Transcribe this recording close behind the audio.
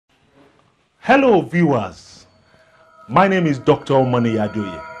Hello viewers, my name is Dr. Omani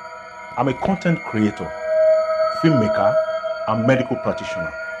Adoye. I'm a content creator, filmmaker, and medical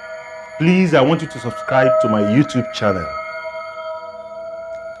practitioner. Please, I want you to subscribe to my YouTube channel.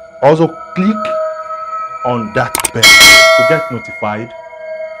 Also, click on that bell to get notified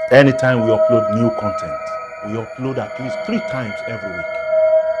anytime we upload new content. We upload at least 3 times every week.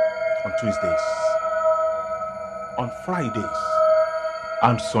 On Tuesdays, on Fridays,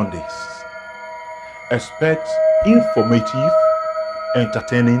 and Sundays. Expect informative,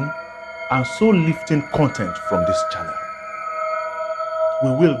 entertaining, and soul-lifting content from this channel. We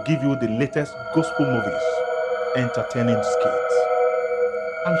will give you the latest gospel movies, entertaining skits,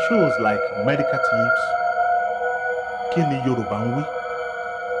 and shows like Medical Tips, Kini Yoruba Nwi,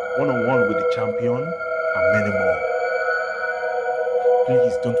 One-on-One with the Champion, and many more.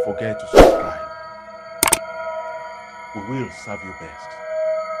 Please don't forget to subscribe. We will serve you best.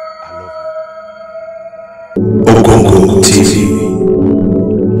 I love you. ogongotv,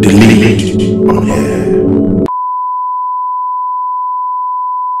 the lead on air.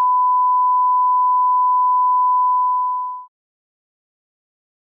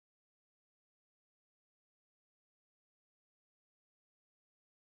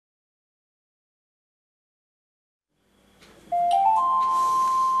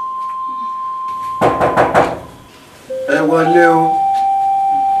 Ẹ wọlé o.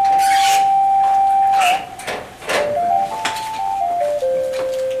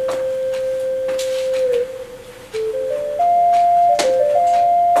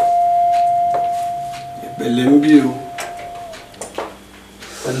 Ìpẹ̀lẹ́ ń bí o.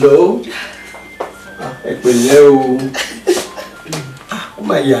 Hello. Ìpẹ̀lẹ́ o. Ó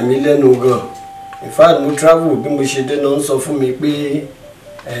máa yà mí lẹ́nu gan. In fact, mo travel bí mo ṣe dé náà ń sọ fún mi pé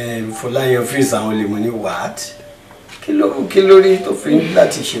Fọláyan freeze àwọn lè mú ní what? Kí ló rí tó fi ń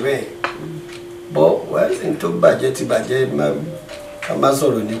láti ṣe bẹ́ẹ̀? Bọ́ wẹ́ẹ́sì tó bàjẹ́ ti bàjẹ́ ká má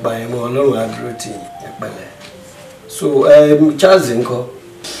sọ̀rọ̀ nípa ẹ̀mọ́ Ọlọ́run á dúró tì ẹ pẹ̀lẹ́. So Charles ńkọ́?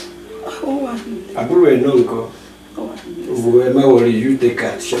 Àbúrò ẹ̀ náà ńkọ́? Òwò ẹ má wọrí you take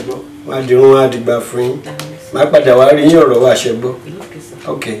care ṣẹ́gbọ́. Wọ́n á di irun á dìgbà fún yín. Má padà wá rí yín ọ̀rọ̀ wá ṣẹ́gbọ́.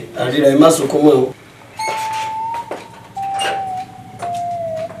 Ok, àríra ẹ má sunkún mọ́ o.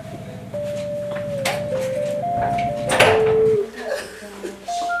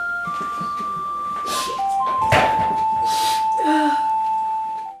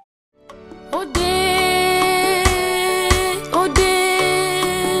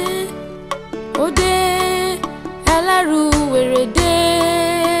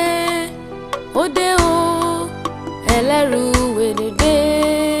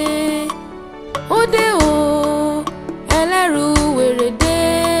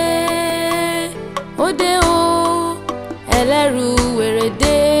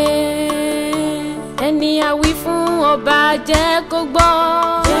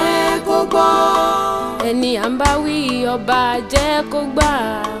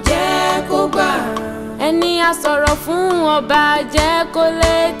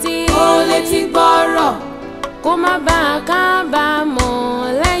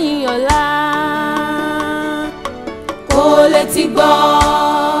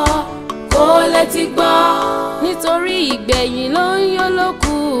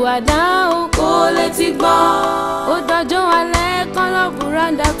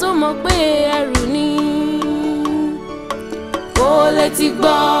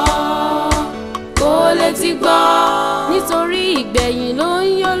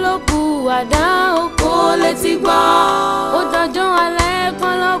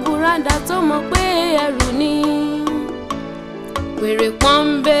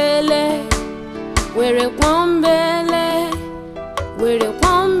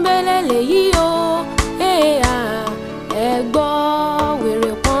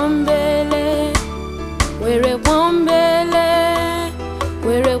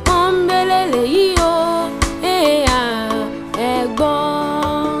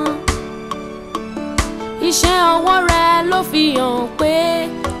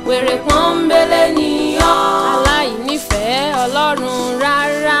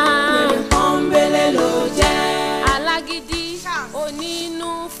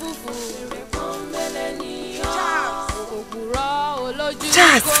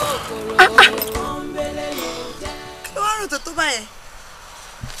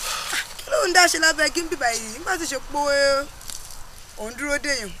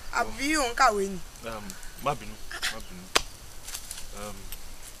 Má bínú.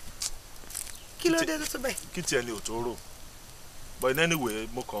 Kí ló dé tó bẹ́ẹ̀? Kí tiẹ̀ ni ò tó rò. But in anyway,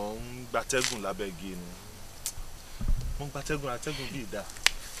 mo kàn ń gbatẹ́gùn lábẹ́ igi ni. Mo ń gbatẹ́gùn bí ìdá.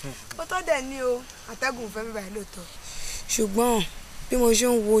 ó tọ́ dẹ̀ ní o àtẹ́gùn fẹ́ mi báyìí lóòótọ́ ṣùgbọ́n bí mo ṣe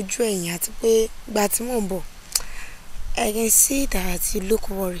ń wo ojú ẹ̀yìn àti pé ìgbà tí mò ń bọ̀ I can see that you look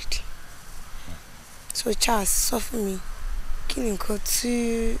worried so Charles sọ fún mi kí ni nǹkan tí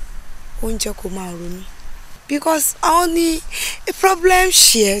oúnjẹ kò máa ronú because only a problem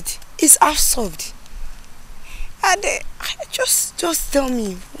shared is half solved and just tell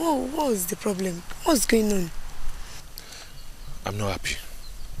me what is the problem, what's going on. I'm not happy.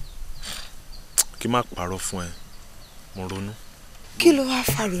 Kí má parọ́ fún ẹ, mo ronú. Kí ló wá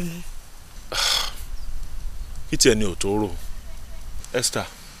fa ronú? Kí tiẹ̀ ni ò tó rò. Esther,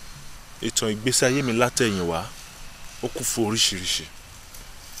 ìtàn ìgbésí ayé mi látẹ̀yìn wá, ó kún fún oríṣiríṣi.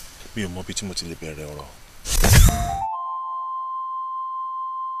 Mi ò mọ bí tí mo ti lè bẹ̀rẹ̀ ọ̀rọ̀.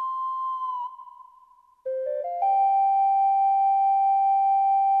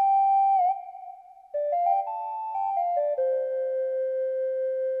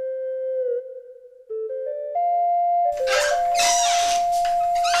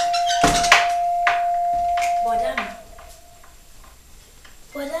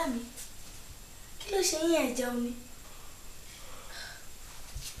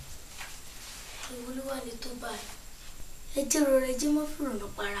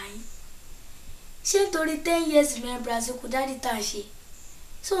 ṣé nítorí 10 years remember àsìkò dáàdì tá a ṣe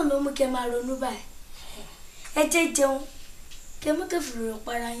sóun ló mú kẹ́ máa ronú báyìí ẹ jẹ́ jẹun kẹ́ mú kẹ́ fìrò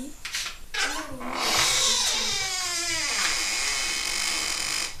para yín.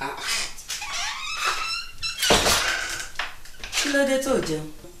 kí ló dé tó jẹun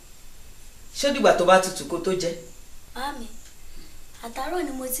ṣé dìgbà tó bá tutù kó tó jẹ. Màámi àtàárọ̀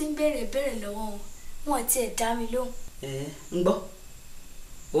ni mo ti ń béèrè lọ́wọ́ wọn tiẹ̀ dá mi lóhùn. ń gbọ́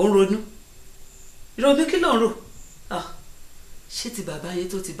ò ń ronú ìrònú kí ló ń rò ṣé ti bàbá yẹn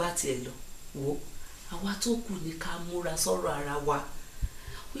tó ti bá tiẹ̀ lọ wò àwa tó kù ní ká múra sọ̀rọ̀ ara wa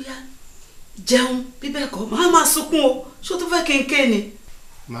ó yá jẹun bí bẹ́ẹ̀ kọ́ máa sunkún o ṣó tó fẹ́ kí n ké ni.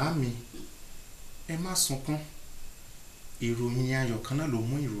 Màámi ẹ má sunkún ìròyìn ayọ̀ kan náà ló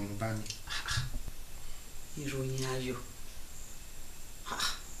mú ìrònú bá mi. ìròyìn ayọ̀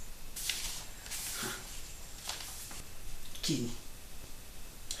kí ni.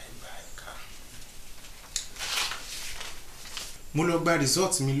 mo lọ gba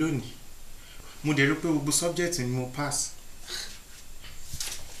result mi lónìí mo dẹ̀ rí pé gbogbo subject ni mo pass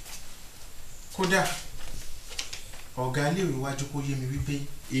kódà ọ̀gá iléèwé wa jókòó yé mi wípé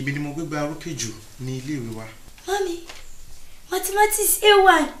èmi ni mo gbégbá orókè jù ní iléèwé wa. Mami, mathematics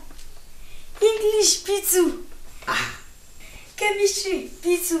A1, English B2, chemistry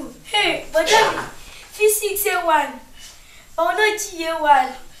B2, hey, bọ̀dá physics A1, biology A1,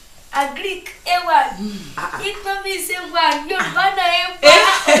 agric A1, economics A1, Yorùbá náà A1,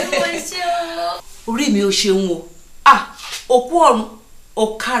 olúwo ṣe o. Orí mi ò ṣeun o, òkú ọ̀run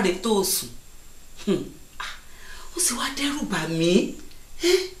ò káre tó sùn, ó sì wá dẹ́rù bà mí.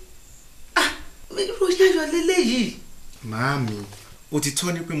 Ìròyìn ayọ̀ lélẹ́yìí. Màámi, ó ti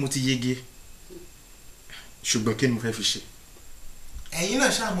tọ́ ní pé mo ti yege ṣùgbọ́n kí ni mo fẹ́ fi ṣe. Ẹ̀yin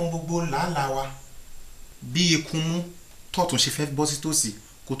náà ṣàmọ̀ gbogbo làálàá wa bí ikun mú tọ̀tún ṣe fẹ́ bọ́ sí tòsì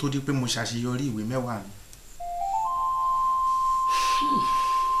kó tó di pé mo ṣàṣeyọrí ìwé mẹ́wàá mi.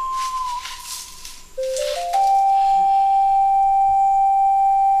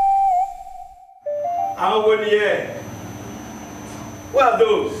 Àwọn wo ni ẹ? What are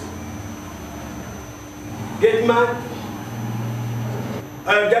those? Gate man?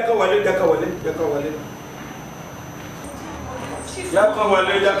 Jaka wale. Jaka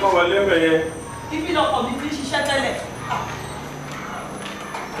wale mẹ́yẹn. Ibi lọkọ̀ mi fi ṣiṣẹ́ tẹ́lẹ̀.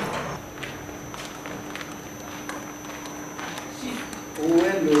 Oh,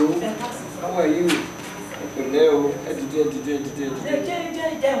 hello. How are you? Hello.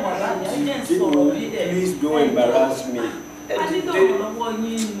 Please don't embarrass me.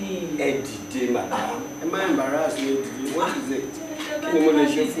 Edide, madam. Am I embarrassed? What is it? Kí ni mo lè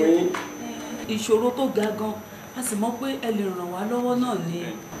ṣe fún yín? Ìṣòro tó ga gan, a sì mọ̀ pé ẹ lè ràn wá lọ́wọ́ náà ni.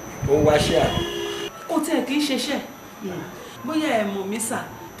 Ó ń wáṣẹ́ àná. Kò tiẹ̀ kì í ṣeṣẹ́. Bóyá ẹ mọ̀ mí sà,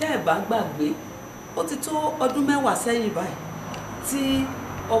 tẹ́ ẹ bá gbàgbé, ó ti tó ọdún 10 sẹ́yìn báyìí tí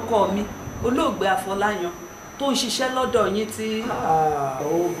ọkọ mi olóògbé Afọláyan tó ń ṣiṣẹ́ lọ́dọ̀ yín tí.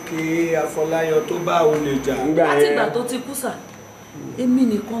 Okay, Afọláyan tó bá o lè jà ńgbà yẹn. Látìgbà tó ti kú sà, èmi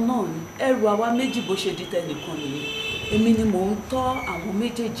nìkan náà ni ẹrù àwa méjì bó ṣe di tẹnìkan nìyẹn. Èmi ni mò ń tọ́ àwọn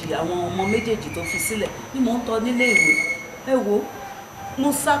méjèèjì, àwọn ọmọ méjèèjì tó fi sílẹ̀ ni mò ń tọ́ nílé ìwé. Ẹ wo, mo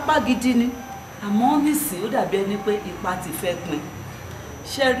sápá gidi ni, àmọ́ nísìnyí ó dàbí ẹni pé ipa ti fẹ́ pin.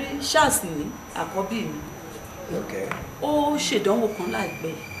 Ṣé rí Charles ní àkọ́bí mi? Okay. Ó ṣèdánwò kan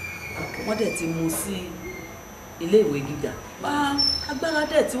láìpẹ́, wọ́n dẹ̀ ti mú sí iléèwé gíga agbára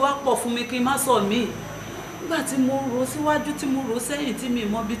dẹ̀ tí wàá pọ̀ fún mi kí n má sọ mí nígbà tí mo rò síwájú tí mo rò sẹ́yìn tí mi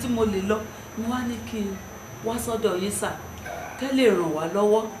mọ bí tí mo lè lọ mo wá ní kí n wá sọ́dọ̀ yín sà kẹ́ lè ràn wá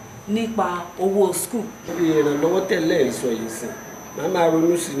lọ́wọ́ nípa owó skul. ìrànlọ́wọ́ tẹ̀lé ìsọ yìí sìn máa máa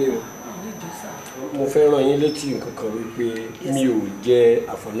ronú sí ni o mo fẹ́ ràn yín létí nǹkan kan wípé mi ò jẹ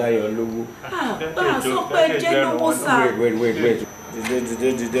Àfọláyàn lówó. bá a sọ pé jẹ́ lówó sà. wait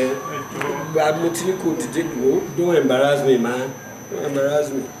dìde mo ti ní kò dìde don't embarrass me man don't embarrass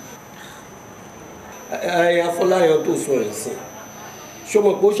me. Àfọláyàn tó sọ ẹ̀ sìn ṣó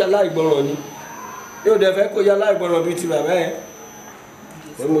mọ̀ pé ó ṣe aláìgbọràn ni yóò dẹ̀ fẹ́ kó yá aláìgbọràn bíi ti bàbá ẹ̀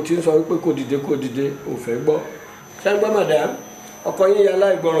mo ti ń sọ wípé kò dìde ò fẹ́ gbọ́ ṣé ń gbọ́ madam ọkọ yín ya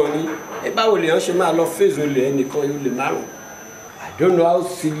aláìgbọràn ni báwo lèèyàn ṣe máa lọ fèsì olè ẹnìkan yóò lè márùn I don't know how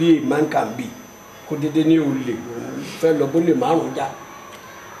silly a man can be kó dédé ní olè fẹ́ lọ bó lè márùn já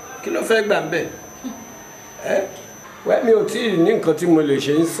kí ló fẹ́ gbà bẹ́ẹ̀ wẹ́ mi ò tí ì ní nǹkan tí mo lè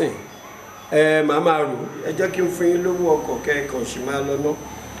ṣe ń sìn màá máa rò ẹ jẹ́ kí n fún yín lówó ọkọ̀ kẹ́ẹ̀kan sì máa lọ ná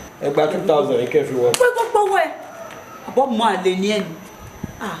ẹ gba 2000 yín kẹ́ fi wọ́n. pé kó gbowó ẹ àbọ̀ mọ àlè ní ẹni.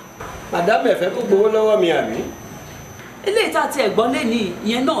 madam ẹ fẹ́ kó gbowó lọ́wọ́ mi àbí. ilé ìta àti ẹ̀gbọ́n lè ní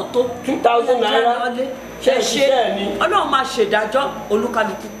ìyẹn náà tó 2000 naira ṣe ṣiṣẹ́ ni. ọlọ́run máa ṣèdájọ́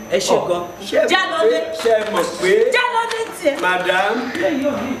olúkálùkù ẹ ṣe gan. jálọ́lé ṣe mọ̀ pé jálọ́lé tiẹ̀. madam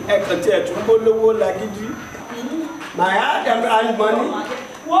ẹ kàn tí ẹ tún kó lówó lagidi my hard money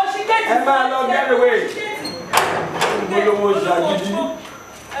ẹ máa lọ get away gbólóhùn ṣàgídí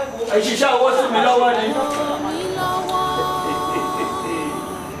ẹ ṣiṣẹ́ owó sí mi lọ́wọ́ ni.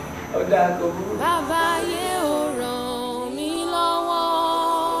 ọ̀dà àgọ́bù. bàbá yé ò ràn mí lọ́wọ́.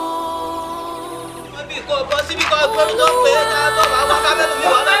 wọ́n bí kò bọ́ síbi kan gbọ́dọ̀ tó pé ká tó máa wá ká mẹ́lòmí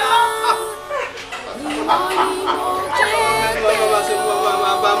wà lọ́la. ìwọ ni mo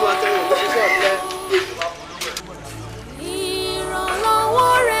jẹ́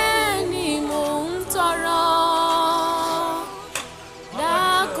ìrànlọ́wọ́ rẹ ni mò ń tọrọ.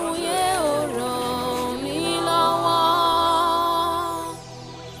 dákun yé ò ràn mí lọ́wọ́.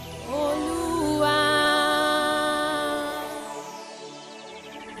 Olúwa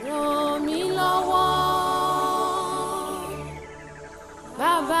ràn mí lọ́wọ́.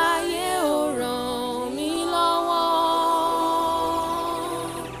 Bàbá yé ò ràn mí lọ́wọ́.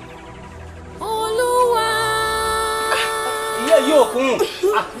 Olúwa iye yóò kún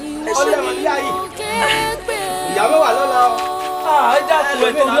ọdẹ mọ ní ayé ìyàwó wà lọ́la o. ẹ dákun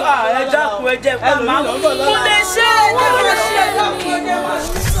ẹ jẹ́ ẹ dákun ẹ jẹ́ ẹ máa mo lè ṣe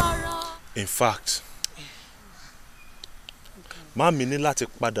In fact màmí ní láti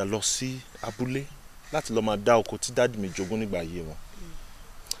padà lọ sí abúlé láti lọ máa dá oko tí dáàdì mi jogún nígbà ayé wọn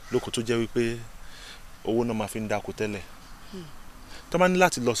lóko tó jẹ́ wípé owó náà máa fi ń dáko tẹ́lẹ̀ tó máa ní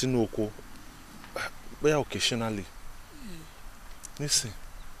láti lọ sínú oko bóyá occasionally nísìn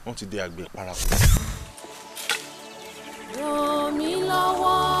wọ́n ti di àgbẹ̀ paraku. ràn mí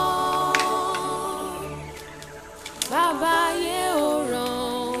lọ́wọ́. Bàbá yé ò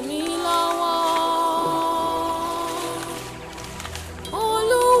ràn mí lọ́wọ́.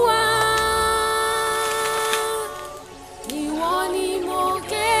 Olúwa ìwọ ni mo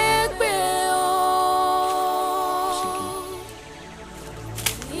ké pè o.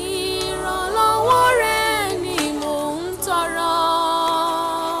 ìrànlọ́wọ́ rẹ ni mò ń tọrọ.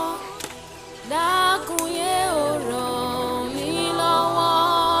 dákun yé ò ràn mí lọ́wọ́.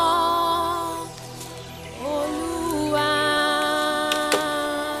 Olúwa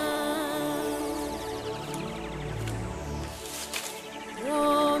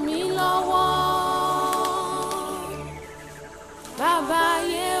ràn mí lọ́wọ́. Bàbá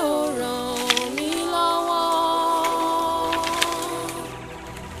yé ò ràn mí lọ́wọ́.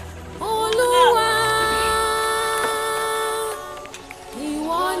 Olúwa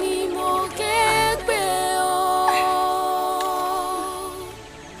ìwọ ni mo ké pè o.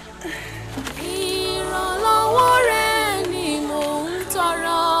 ìrànlọ́wọ́ rẹ ni mò ń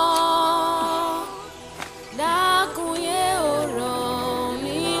tọrọ. dákun yé ò ràn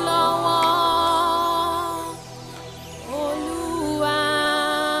mí lọ́wọ́. Olúwa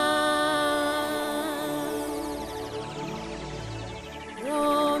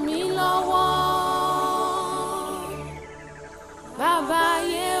ràn mí lọ́wọ́. Bàbá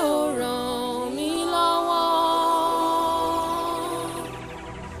yé ò ràn mí lọ́wọ́.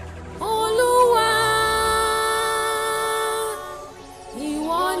 Olúwa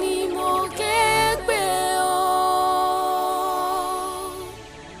ìwọ ni mo ké pè o.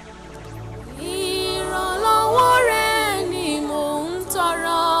 ìrànlọ́wọ́ rẹ ni mò ń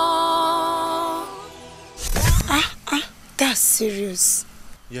tọrọ. That's serious.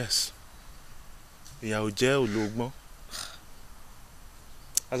 Yes ìyà ò jẹ́ olóògbọ́n.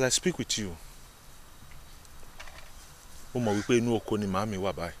 As I speak with you, mo mọ̀ wípé inú oko ni màámi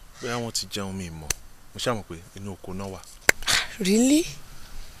wà báyìí. Bóyá wọ́n ti jẹun mi mọ̀. Mo ṣá mọ̀ pé inú oko náà wà. Really?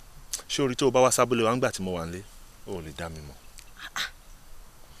 Ṣé orí tó o bá wá sábúlé wa ńgbà tí mo wà nílé, o ò lè dá mi mọ̀.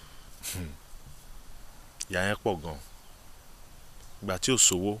 Ìyà yẹn pọ̀ gan. Ìgbà tí ò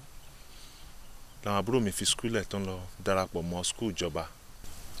sówó, làwọn àbúrò mi fi skúl ẹ̀ tán lọ darapọ̀ mọ́ skúl ìjọba.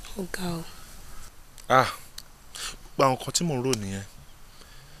 Ó ga o. Gbogbo àwọn nǹkan tí mò ń rò nìyẹn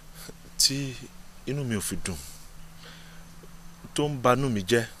tí inú mi ò fi dùn tó ń banú mi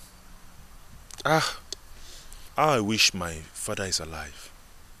jẹ́. How I wish my father is alive.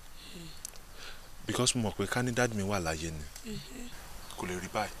 Because mo mọ̀ pé ká ní dad mi wà láyé ni kò lè rí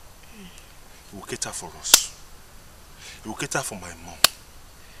báyìí. He will cater for us. He will cater for my mom.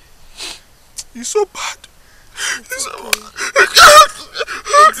 He's so bad. He's so bad.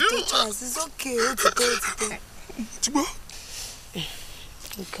 It's okay. It's okay.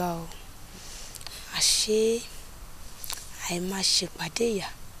 Go. Àṣé àìmá ṣèpàdé ìyá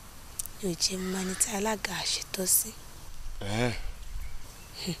ni ò jẹ́ mọ́ni tí alága àṣetọ́ sí.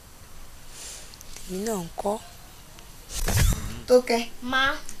 Èmi náà ń kọ́. Tókẹ́.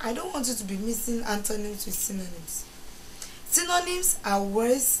 Ma. I don't want you to be missing antonyms with synonyms. Synonyms are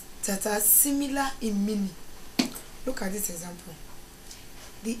words that are similar in meaning. Look at this example.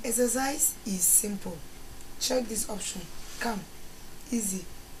 The exercise is simple. Check this option. Calm, easy,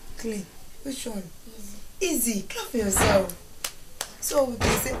 clean. Which one? Easy. Clap for yourself. So we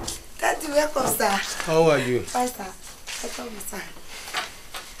can say, Daddy, welcome, sir. How are you? Fine, sir. Welcome, sir.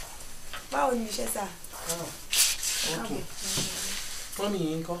 Báwo ni iṣẹ́, sir? Okay. Mommy,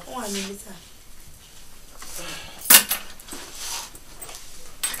 you ain't come? Wọ́n wà nílé, sir.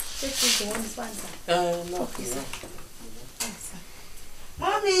 Take me to one fan, sir. No. Okay, sir. Thanks, sir.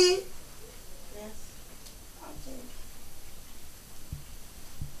 Mommy! Yes. Okay.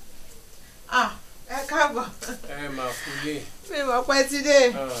 Ẹ káàbọ̀. Máa fúlé. Mi mọ̀ pé ti dé.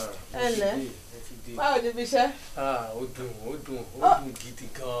 Ẹ lẹ́. Báwo ni ibi iṣẹ́? Ó dùn gidi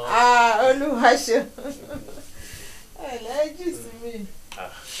gan. Olúwa ṣeun. Ẹ lẹ́ jù sí mi.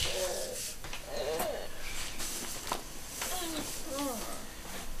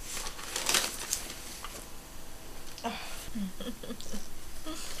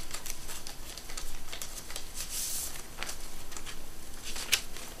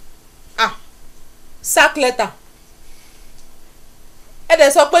 Sack letter. Ẹ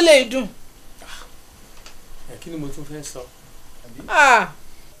dẹ̀ sọ pé lè dùn. Kí ni mo tún fẹ́ sọ?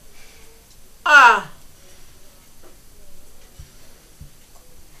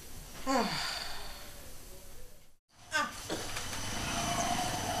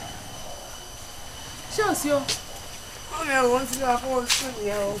 Ṣé o sí o? Ọmọ ẹ̀rọ wọn ti lọ fún oṣù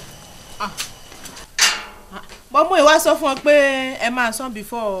yẹn o. Bọ́mú ìwá sọ fún ọ pé ẹ máa sán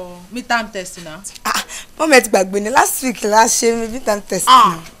before midterm test náà. Mọ́mí ẹ ti gbàgbé ni last week la ṣe midterm test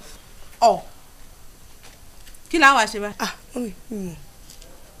náà. Kí la wá ṣe báyìí? Mọ́mí mi mọ̀.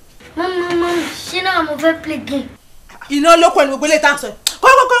 Mọ́mí, ṣé náà mo fẹ́ play game? Iná ló kọ́ ni gbogbo ilé tá à ń sọ.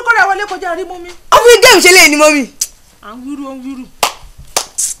 Kọ́ ra wọlé kọjá rí mú mi. Ọmọ game ṣe lè ní mọ́mí. À ń wúrú.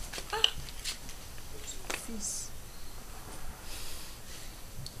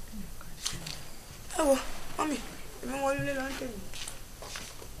 Ẹ wo, mọ́mí, èmi wọ́n lé lọ́n tẹ̀lé.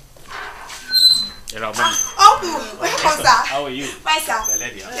 Hello, mommy. Welcome, sir. How are you? Fine, sir.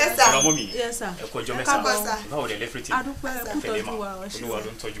 Yes, sir. Hello, mommy. Yes, sir. Ẹ kú ọjọ́ mẹ́ta. Káàbọ̀, sir. Báwo dẹ̀ everything? Adúpẹ́ kú tọ́jú wa. Olúwa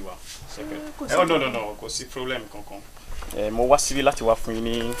ló ń tọ́jú wa. No, kò sí problem kankan. Mo wá síbí láti wá fún yín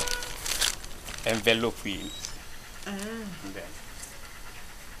ní envelope yìí.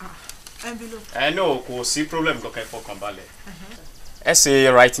 Envelope. No, kò sí problem kankan, ẹ fọkàn balẹ̀. Essay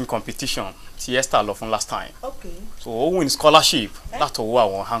writing competition tí Esther lọ fún last time. Okay. So ó win scholarship látọwọ́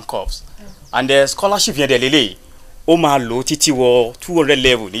àwọn handcuffs. And the scholarship yẹn dẹ̀ lélẹ̀ ó máa lò títí wọ 200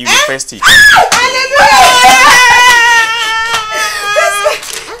 level ní university.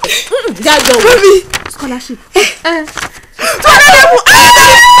 Jájọ wọ scholarship.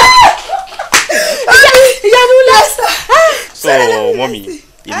 So mommy,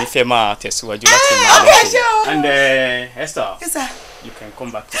 èmi fẹ́ máa tẹ̀síwájú láti máa lọ sí. And Esther. Yes, sir. You can come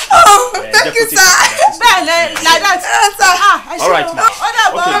back to thank you, sir. Like that. All right, ma.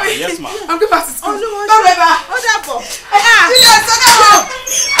 Okay, yes, ma. I'm going back to school. Don't ever.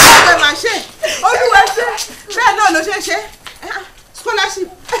 Bẹ́ẹ̀ náà ló ṣe. Scholarship.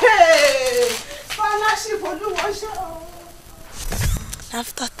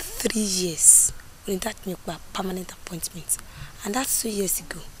 After 3 years, we got me a permanent appointment, and that's 2 years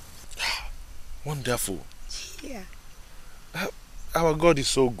ago. Wonderful. Yeah. Our God is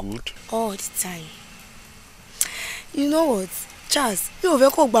so good. All the time. You know what, Charles, mi ò fẹ́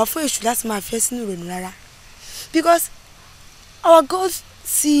kó gbà fún èṣù láti máa fi ẹ́ sínú ìrònú rárá. Because our God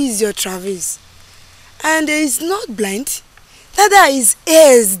sees your travels and he is not blind. Neither his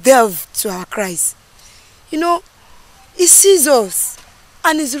ear is deaf to our cries. You know, he sees us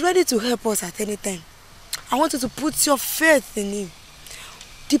and is ready to help us at any time. I want you to put your faith in him.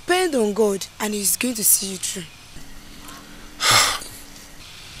 Depend on God and he's going to see you through.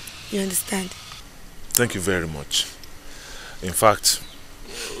 You understand? Thank you very much. In fact,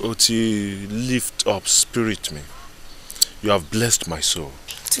 Oti, lift up spirit me. You have blessed my soul.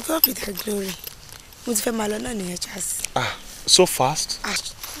 To God be the glory. Ah, so fast? Ah,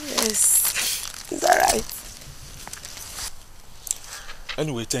 yes. It's alright.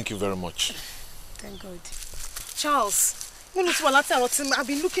 Anyway, thank you very much. Thank God. Charles, I've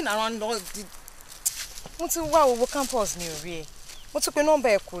been looking around all the... What's the campus near? What's the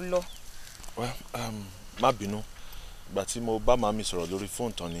number? Well, má bínú. But tí mo bá màmí sọ̀rọ̀ lórí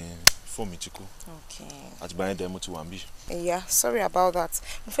phone tán ni phone mi ti kú. Okay. Àti báyẹn dẹ̀ mo ti wà níbí. Yeah, sorry about that.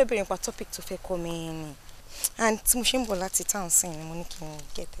 Mo fẹ́ bẹ̀rẹ̀ nípa topic tó fẹ́ kọ́ mi ni. And tí mo ṣe ń bọ̀ láti town sin ni mo ní kí n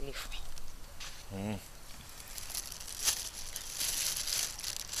get telephone.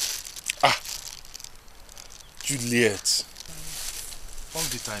 Ah, Juliet. All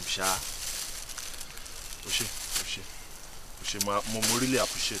the time, Sha. Mo really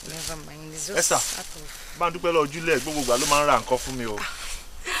appreciate it. Never mind. It's just Esther, bá ń dúpẹ́ lọ́wọ́ Juliet, gbogbo ìgbà ló máa ń ra nǹkan fún mi o.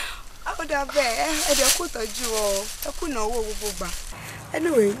 Ó dà bẹ́ẹ̀, ẹ dẹ̀ kú tọ́jú ọ, ẹ kú náwó gbogbo gbà.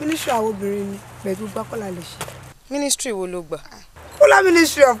 Anyway, ministry àwọn obìnrin ni, bẹ́ẹ̀ gbogbo akọ́là lè ṣe. Ministry wo ló gbà? Kúlá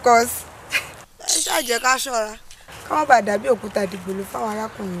ministry of course. Ẹ ṣáàjẹ́ ká ṣọ́ra, ká má bàa dàbí òkúta dìgbòlù fáwọn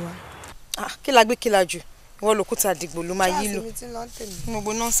arákùnrin wa. Ah, kí la gbé kí la jù? Ìwọ lòkúta dìgbòlù máa yí lò. Ṣáàsì mi ti lọ tèmi.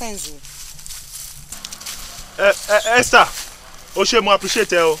 Gbogbo nonsense. Esther, o ṣé mo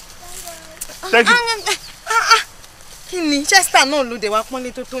appreciate ẹ o. Thank you. Kini Chester náà ló dé wá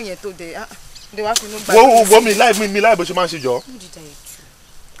pọ́nlé tó yẹn tó dé. Dé wá fínú gbà. Wo mi live bó ṣe máa ń ṣe jọ. Who did I do?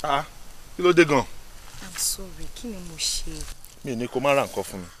 Ah, kí ló dé gan? I'm sorry. Kí ni mo ṣe? Mi ní kó má ra nǹkan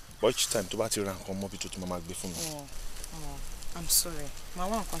fún mi. But each time tó bá ti ra nǹkan mọ́ bí tó máa gbé fún mi. I'm sorry. Màá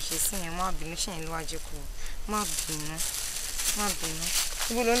wá nǹkan ṣe sí yẹn, má bínú ṣe yẹn ló wá jẹ́ kó. Má bínú.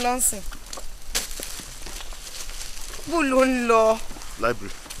 Ibo ló ń lọ ńsìn? Ibo ló ń lọ?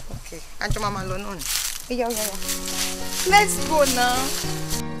 Library. Okay, àjọ máa lọ náà ni. Yeah. Let's go now.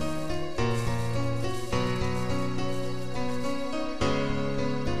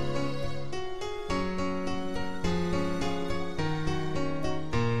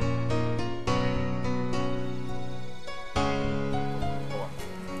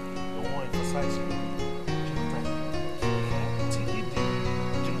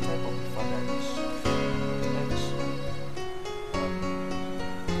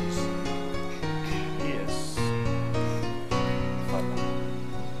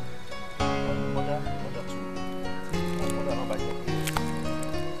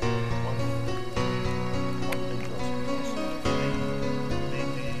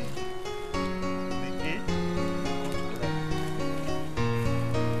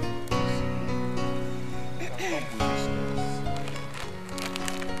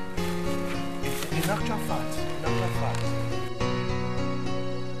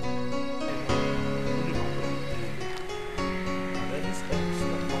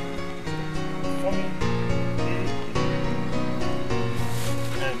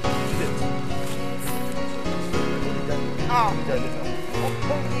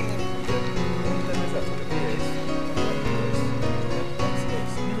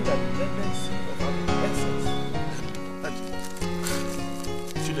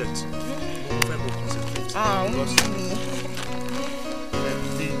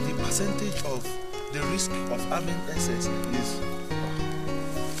 The percentage of the risk of having excess is.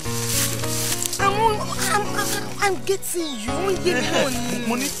 I'm getting you.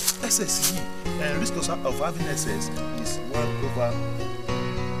 Money excess risk of having excess is 1/4.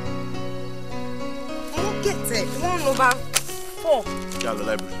 I don't get it. 1/4. Yeah, the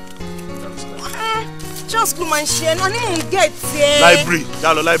library. Just go and share. No, I don't get it. Library.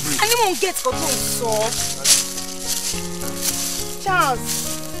 Yeah, the library. I don't get what you saw. Charles.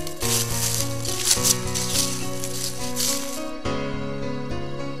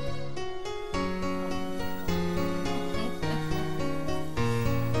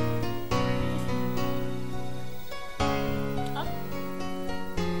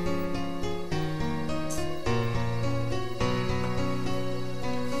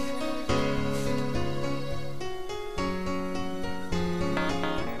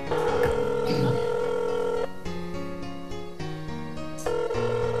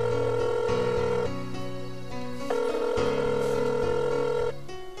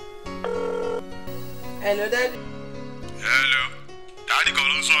 Hello, Daddy. Hello. Daddy kan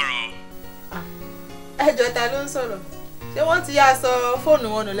ló ń sọ̀rọ̀. Ẹjọ́ ta ló ń sọ̀rọ̀? Ṣé wọ́n ti yá sọ fóònù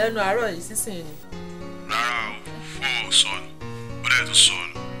wọn nù lẹ́nu àárọ̀ yìí sísìn ni? Rárá o, fóònù sọnù. Ó dẹ̀ tún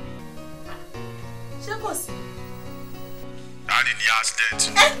sọnù. Ṣé kò sí? Daddy ní accident.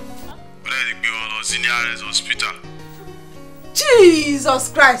 Ó dẹ̀ ti gbé wọn lọ sí nearest hospital. Jesus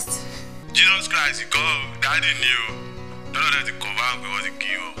Christ! Jesus Christ kọ́ Daddy ní o. Lọ́dọ̀ dẹ̀ ti confirm pé wọ́n ti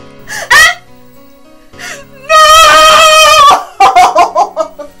kí o. No!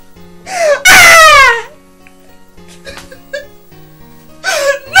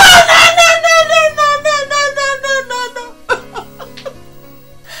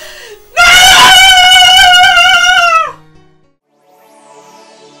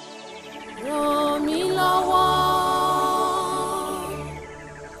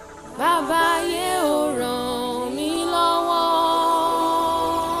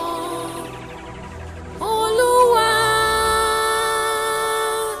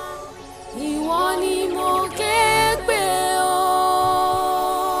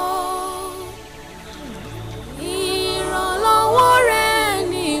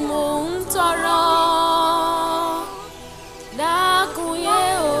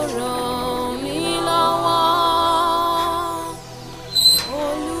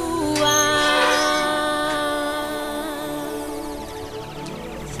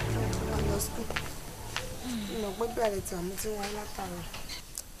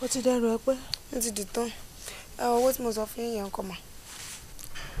 Ó ti dẹ́rù ẹ pé? Ó ti dì tán. Owó tí mo sọ fún yín kọ́ mà.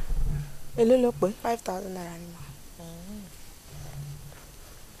 Èló ló pé? 5,000 naira ni mà.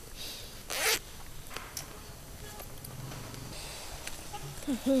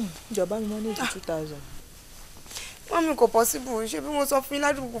 Ìjọba mi mọ́ ní 2,000. Wọ́n mi kò possible. Ṣé bí mo sọ fún yín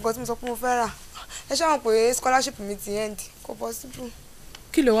ládùúgbò nǹkan tí mo sọ pé mo fẹ́ rà? Ẹ ṣáà mọ̀ pé scholarship mi ti end. Kò possible.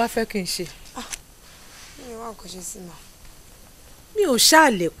 Kí ló wá fẹ́ kí n ṣe? Mi ò wá nǹkan ṣe sí mà. Mi ò ṣáà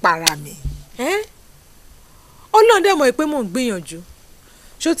lè para mi. Ọlọ́run dẹ̀ mọ̀ pé mò ń gbìyànjú.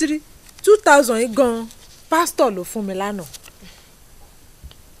 Ṣó ti rí 2,000 yìí gan-an pásítọ̀ ló fún mi lánàá.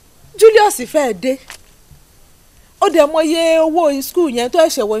 Julius fẹ́ẹ́ dé. Ó dẹ̀ mọ iye owó school yẹn tó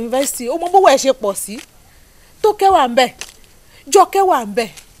ẹ̀ṣẹ̀ wọ yunifásitì. Ó mọ bówó ẹ̀ ṣe pọ̀ sí. Tó kẹwàá ń bẹ̀. Jọ kẹwàá ń bẹ̀.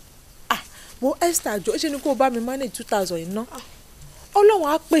 Wo Esther jọ ṣe ni kó bá mi manage 2,000 yìí ná. Ọlọ́run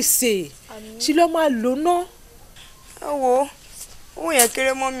á pèsè. Ṣé ló máa lò ná? Ẹ wo owó yẹn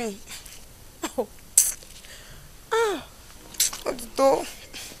kéré mọ́ mi. Ó ti tó.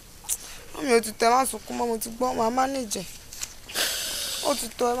 Mọ́mí ó ti tó, ẹ má sunkún mọ́, mo ti gbọ́, màá manage. Ó ti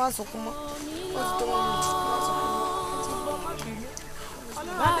tó, ẹ má sunkún mọ́. Ó ti tó mọ́ mi, ẹ má sunkún mọ́. Ti gbọ́ má bínú.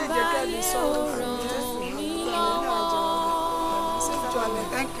 Ọlọ́run á lè jẹ́ kẹ́ mi sọ̀rọ̀ fún mi lọ́wọ́.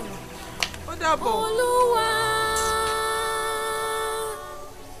 Thank you. Ó dàbọ̀. Olúwa,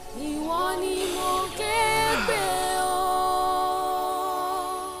 ìwọ ni mo ké pè ọ́.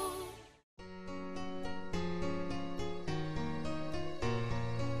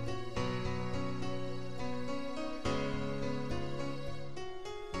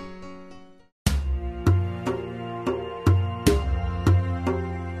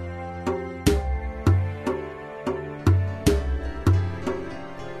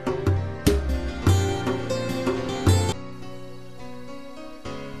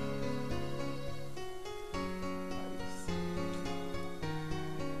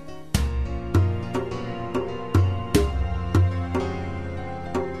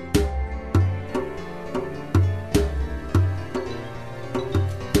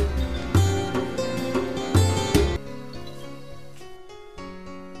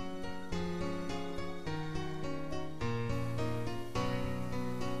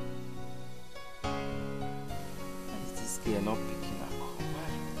 They are not picking her call.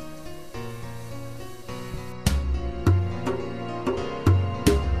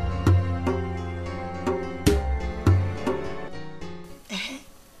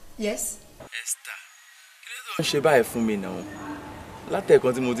 Yes. Esther, kí ló tó ń ṣe báyìí fún mi náà?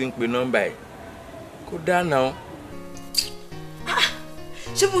 Látẹ̀kan tí mo ti ń pe nọ́mbà ẹ̀ kó dá náà.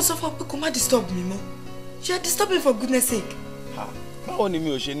 Ṣé mo sọ fún ọ pé kó má disturb mi mọ́? You are disturbing for goodness sake. Báwo ni mi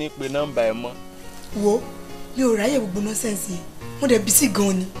ò ṣe ní pe nọ́mbà ẹ̀ mọ́? Wo mi ò ráyè gbogbo nọ́sẹ̀nsì yẹn, mo dẹ̀ bí sí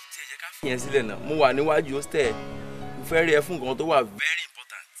gan ni. Tí ẹ jẹ́ ká fi yẹn sílẹ̀ náà, mo wà níwájú hostel, mo fẹ́ rí ẹ fún nǹkan tó wà very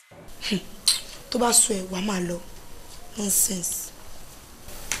important. Tó bá sọ ẹ̀ wá máa lọ, nonsense.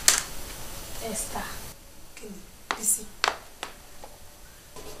 Esther. Kí ni Bísí?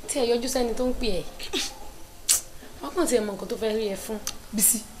 Tí ẹ yọjú sẹ́ni tó ń pè ẹ́. Wọ́n kàn ti ẹ̀ mọ nǹkan tó fẹ́ rí ẹ fún.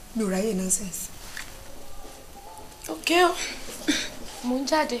 Bísí, mi ò ráyè nonsense. Okay o, mo ń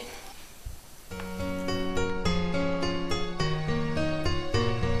jáde.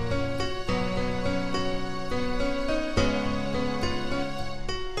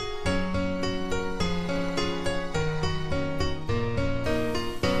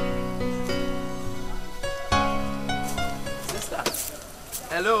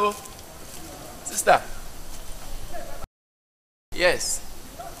 Hello, sister. Yes.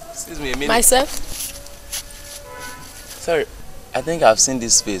 Excuse me a minute. Myself? Sorry, I think I've seen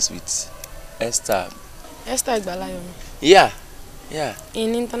this face with Esther. Esther Igbalayomi. Yeah.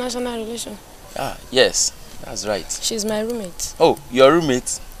 In international relation. Ah, yes, that's right. She's my roommate. Oh, your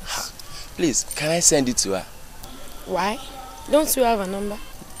roommate? Please, can I send it to her? Why? Don't you have a number?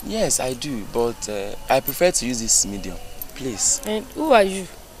 Yes, I do, but I prefer to use this medium. Please. And who are you?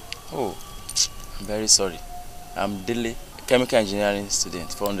 Oh, I'm very sorry. I'm Dele, chemical engineering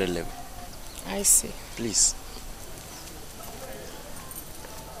student, 400 level. I see. Please.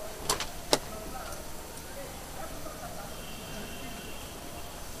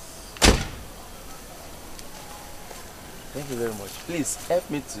 Thank you very much. Please help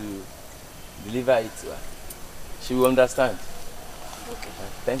me to deliver it to her. She will understand. Okay.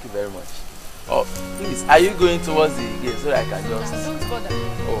 Thank you very much. Oh, please, are you going towards the gate so that I can just... Don't bother.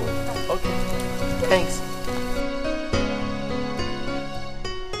 Oh, okay. Thanks.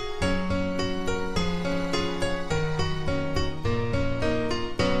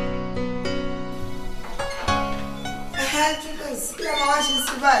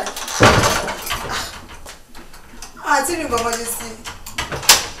 Àti ní gbọmọ ṣe sí.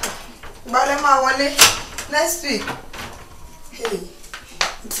 Ìgbàlẹ̀ máa wọlé next week. Hey,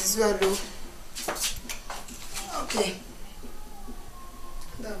 it is well o. Okay.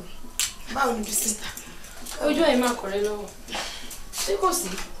 Báwo ni sister? Ojú ẹ̀ máa kọ̀rẹ́ lọ́wọ́. Ṣé kò sí?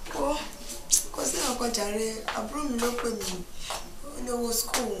 Kò sí ọkọ̀ jàre, àbúrò mi ló pè mí. Ó ní owó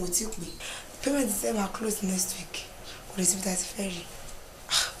school òun ò tí pè. Payment is ever close next week. Kò lè síbi tá a ti fẹ́ rí.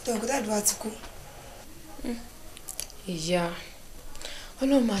 Ó kò dáàdúrà ti kú. Ìyá,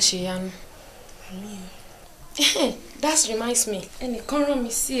 Ọlọ́run máa ṣe yanu. That reminds me, ẹnìkan rán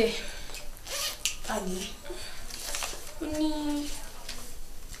mi sí ẹ. Tani? Ó ní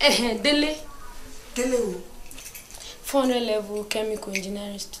Délé. Délé o? 400 level chemical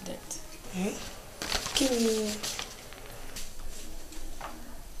engineering student. Kí ni?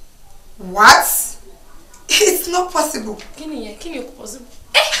 What? It's not possible. Kí ni yẹn? Kí ni kò possible?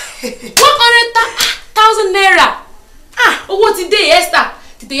 100,000 naira. Owó ti dé Esther.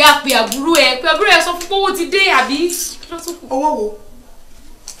 Tètè yá pé àbúrò ẹ sọ fún pé owó ti dé àbí kí ló tún kù. Owó wo?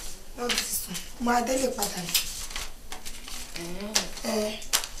 No ti sùn. Máa délé padà ni.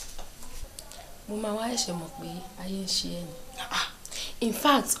 Mo máa wá ẹ̀ṣẹ̀ mọ̀ pé ayé ń ṣe ẹ́ ni. In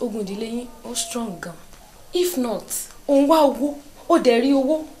fact, ogun ìdílé yín ó strong gan. If not, òun wá owó, ó dẹ̀ rí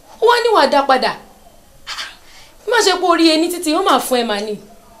owó, ó wá níwà dá padà. Má ṣe pé orí ẹni títí ó máa fún ẹ màá ní.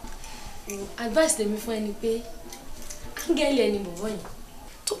 Advice tèmi fún ẹ ni pé áńgẹ́lì ẹni bọ̀bọ̀ yẹn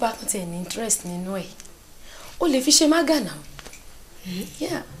tó bá kàn tẹ̀ ní interest nínú ẹ̀ ó lè fi ṣe mága náà.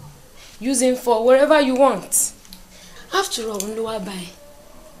 Yeah, use him for wherever you want. After all, òun ló wá bá ẹ.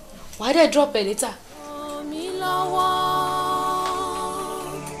 Wàá dẹ̀ drop ẹ later. Mi lọ́wọ́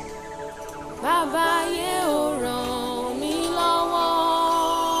bàbá yẹ ò ràn mí lọ́wọ́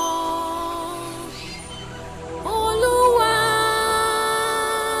Olúwa.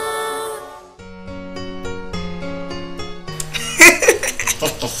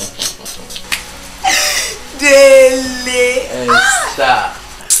 Délé. Esther.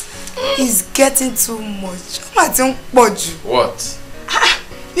 It's getting too much. Ó mà ti ń pọ̀ jù. What?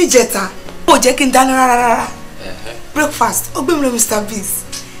 Níjẹta, ó jẹ́ kí n dáná rárá. Breakfast, ó gbé mi lọ Mr. Beast.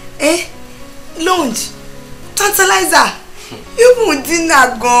 Lunch, tantalizer, even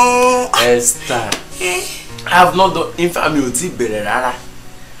dinner gan. Esther. I have not done. In fact, mi ò tí bẹ̀rẹ̀ rárá.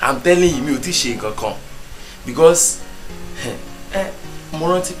 I'm telling you, mi ò tí ṣe nǹkan kan. Because mo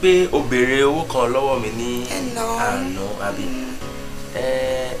rántí pé o béèrè owó kan lọ́wọ́ mi ní àná àbí.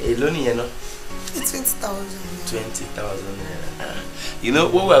 Èló nìyẹn náà? 20,000. 20,000 naira. You know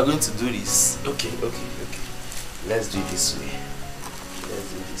what we are going to do is okay. Let's do it this way.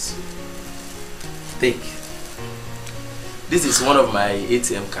 Take. This is one of my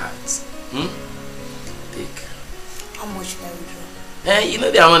ATM cards. Take. How much should I withdraw? You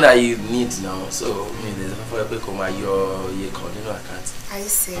know the amount that you need now. So I mean, there's no way come your account. Are you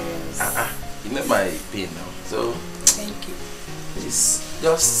serious? You know my pay now. So thank you. It's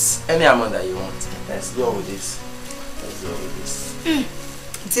just any amount that you want. Let's go with this.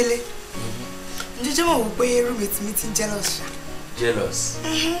 Délé. Ǹjẹ́ mo wò pé roommate mi ti jealous. Jealous?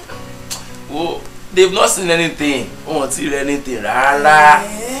 Well, they've not seen anything. Won't see anything. Rara.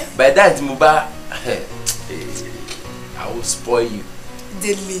 By that Muba, I will spoil you.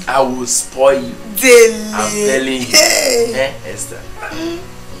 Délé. I will spoil you. Délé. I'm telling you. Esther.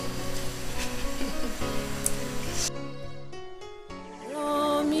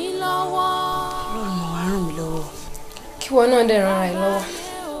 Ràn mí lọ́wọ́. Ọlọ́run wá ràn mí lọ́wọ́. Kí wọ́n náà dẹ̀ ràn ẹ́ lọ́wọ́.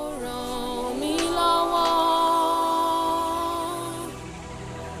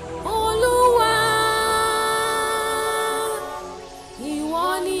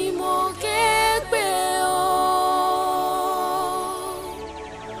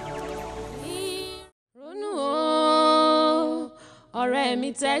 ọ̀rẹ́ mi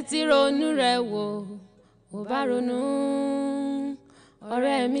tẹ́tí ronú rẹ̀ wò ò bá ronú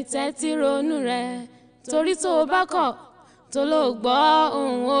ọ̀rẹ́ mi tẹ́tí ronú rẹ̀ torí tó o bá kọ̀ tó ló gbọ́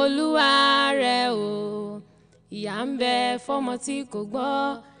ohùn Olúwa rẹ̀ o ìyà ń bẹ fọ́mọ tí kò gbọ́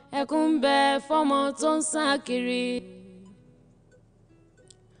ẹkún ń bẹ fọ́mọ tó ń sá kiri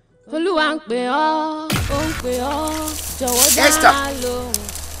Olúwa ń pè ọ́ ó ń pè ọ́ jọ̀wọ́ dá lóhùn.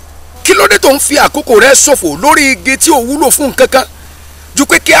 Kí ló dé tó ń fi àkókò rẹ ṣòfò lórí igi tí ò wúlò fún nǹkan kan ju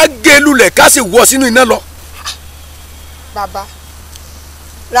pé kí á gé lulẹ̀ ká sì wọ́ sínú iná lọ. Bàbá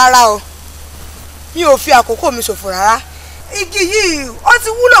rárá o mi ò fi àkókò mi ṣòfò rárá igi yìí ó ti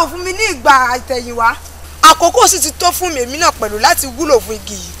wúlò fún mi ní ìgbà àtẹ̀yìnwá àkókò sì ti tó fún mi èmi náà pẹ̀lú láti wúlò fún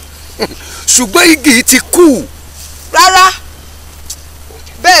igi yìí. Ṣùgbọ́n igi yìí ti kú. Rárá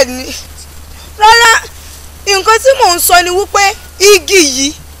bẹ́ẹ̀ ni rárá nǹkan tí mò ń sọ ni wípé igi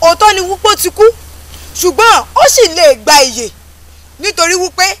yìí òótọ́ ni wípé ó ti kú ṣùgbọ́n ó sì lè gba ìyè nítorí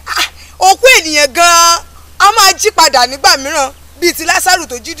wípé òkú ènìyàn gan-an a máa jí padà nígbà mìíràn bíi ti Lásárù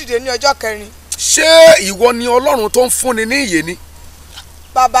tó jí dìde ní ọjọ́ kẹrin. Ṣé ìwọ ni Ọlọ́run tó ń fúnni ní ìyè ni?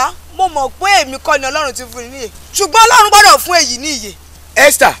 Bàbá mo mọ̀ pé èmi kọ́ ni Ọlọ́run ti fúnni ní ìyè ṣùgbọ́n Ọlọ́run gbọ́dọ̀ fún èyí ní ìyè.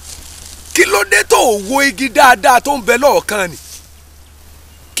 Esther, kí ló dé tó wo igi dáadáa tó ń bẹ lọ́ọ̀kan ni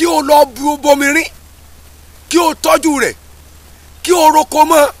kí o lọ bomi rín kí o tọ́jú rẹ̀ kí o roko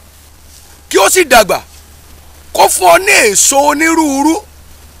mọ́ kí o sì dàgbà kó fún ọ ní èso onírúurú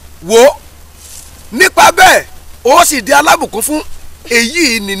wò nípa bẹ́ẹ̀ ó sì di alábùkún fún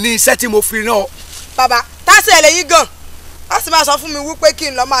èyí ní iṣẹ́ tí mo fi rán ọ. Bàbá tásì ẹ̀ lẹ́yìn gan a sì máa sọ fún mi wípé kí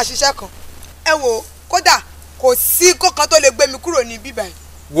n lọ máa ṣiṣẹ́ kan ẹ wò kódà kò sí kókan tó lè gbé mi kúrò ní bíbá yìí.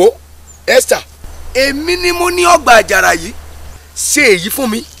 Wo Esther, èmi ni mo ní ọgbà àjàrà yìí ṣe èyí fún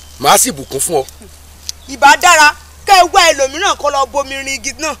mi màá sì bùkún fún ọ. Ìbá dára kẹ́ ẹ wá ẹlòmíràn kó lọ bomi rin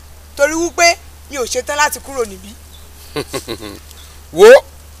igi náà torí wípé mi ò ṣetán láti kúrò níbí. Wo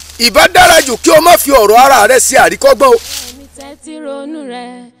ìbá dára jù kí o má fi ọ̀rọ̀ ara rẹ sí àríkọ́gbọ́n o. Èmi tẹ́tí ronú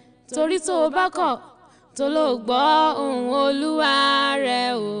rẹ̀ torí tó o bá kọ̀ tó ló gbọ́ ohùn Olúwa rẹ̀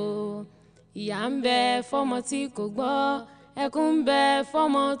o ìyà ń bẹ fọ́mọ tí kò gbọ́ ẹkún ń bẹ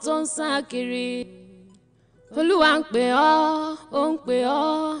fọ́mọ tó ń sá kiri Olúwa ń pè ọ́ ó ń pè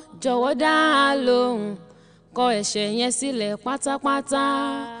ọ́ jọ̀wọ́ dá lóhùn kọ ẹ̀ṣẹ̀ yẹn sílẹ̀ pátápátá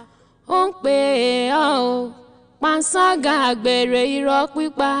ó ń pè ọ́ o panṣágà àgbèrè irọ́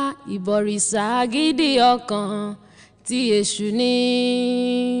pípa ìbọ̀rìṣà gidi ọkàn tí èṣù ní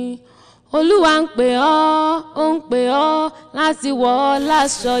Olúwa ń pè ọ́ ó ń pè ọ́ láti wọ̀ ọ́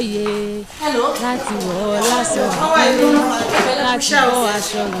láṣọ yè láti wọ̀ ọ́ láṣọ yè láti wọ̀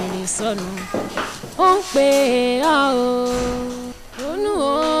aṣọ wèrè sọnù ó ń pè ọ́ o ronú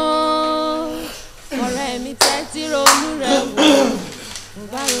o ọ̀rẹ́ mi tẹ́tí ronú rẹ̀ wò mo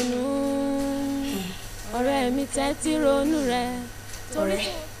bá ronú ọ̀rẹ́ mi tẹ́tí ronú rẹ̀ torí.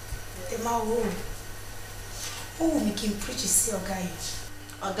 ẹ máa wò ó wù mí kí n preach sí ọ̀gá yìí.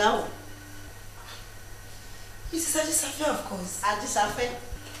 ọ̀gá o. Mrs. Ajísáfẹ́ of course. Ajísáfẹ́.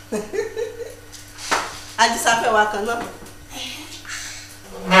 Ajísáfẹ́ wa kan náà.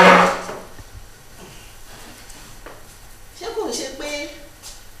 ṣé kò ń ṣe pé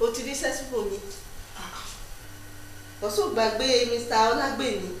o ti rí sẹ́sìbò mi? ọ̀sùn gbàgbé Mr.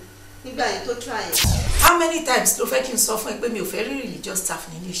 Ọlágbèmí nígbà yẹn tó try ẹ̀. How many times ló fẹ́ kí n sọ fún ẹ pé mi ò fẹ́ rí religious staff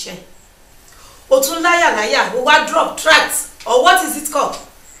nínú iṣẹ́? O tún láyàláyà o wá drop tracts or what is it called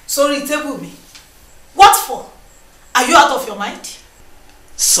sórí table mi. What for? Are you out of your mind?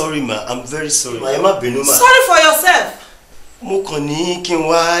 Sorry ma, I'm very sorry ma. Ẹ má bínú ma. Sorry for yourself. Mo kàn ní kí n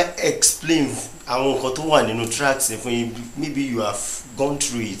wá explain àwọn nǹkan tó wà nínú tracts yẹn fún yín. Maybe you have gone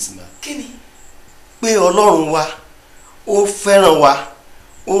through it ma. Kí ni? Pé Ọlọ́run wa ó fẹ́ràn wa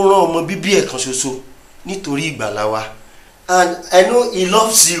ó rán ọmọ bíbí ẹ̀ kan ṣoṣo nítorí ìgbàlà wa and I know he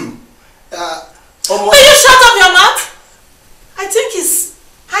loves you. Will you shut up your mouth? I think it's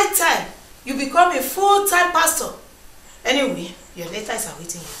high time you become a full-time pastor. Anyway, your letter is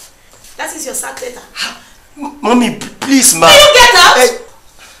awaiting you. That is your sack letter. Mommy, please ma. Will you get out?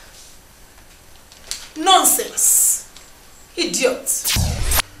 Nonsense. Idiot.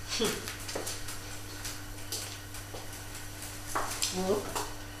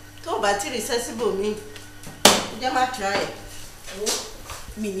 tó bá tí recessible mi jẹ́ má try ẹ̀.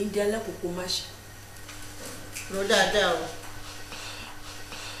 mi ní di alákòókò má ṣe. ro dáadáa o.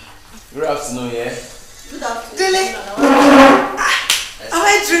 Good afternoon, yeah. Good afternoon. Dele. Am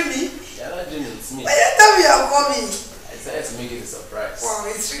I dreaming? You're not dreaming, it's me. Why you tell me you're coming? I decided to make it a surprise. Wow,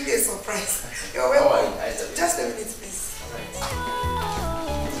 it's really a surprise. You're How are welcome. you? Just a minute, please.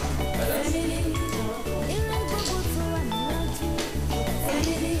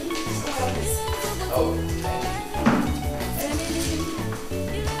 Oh.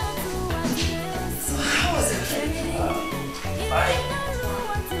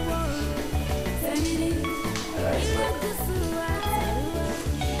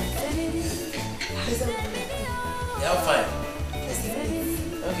 Yeah, I'm fine.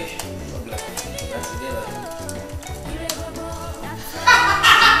 Okay, no problem. That's together.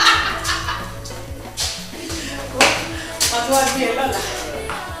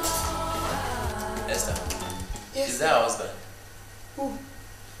 Esther, yes. Is that your husband? Who?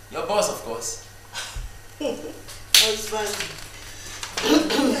 Your boss, of course. Husband?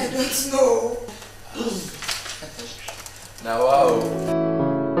 I don't know. Now, wow.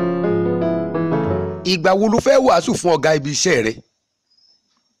 Ìgbà wo ló fẹ́ wàásù fún ọ̀gá ibi iṣẹ́ rẹ̀?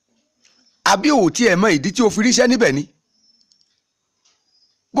 Àbí ò tí ẹ mọ ìdí tí o fi ríṣẹ́ níbẹ̀ ni?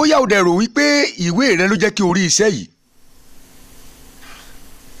 Bóyá o dẹ̀ rò wípé ìwé rẹ ló jẹ́ kí o rí iṣẹ́ yìí.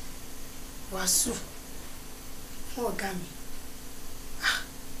 Wàásù fún ọ̀gá mi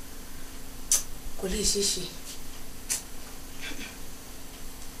kò lè ṣeé ṣe.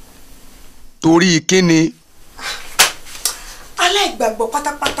 Torí kíni? Aláìgbàgbọ́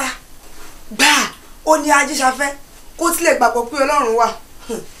pátápátá gbáà ó ní Ajíṣafẹ́ kó tilẹ̀ gbàgbọ́ pé Ọlọ́run wà.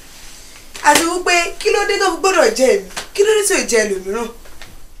 Àti wípé kí ló dé tó fi gbọ́dọ̀ jẹ́ èmi, kí ló dé tí ò jẹ́ ẹlòmíràn.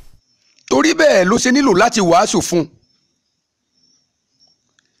 Torí bẹ́ẹ̀ ló ṣe nílò láti wàásù fún.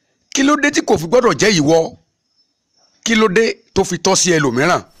 Kí ló dé tí kò fi gbọ́dọ̀ jẹ́ ìwọ? Kí ló dé tó fi tọ́ sí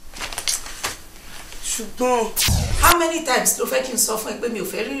ẹlòmíràn? Ṣùgbọ́n how many times ló fẹ́ kí n sọ fún ẹ pé mi ò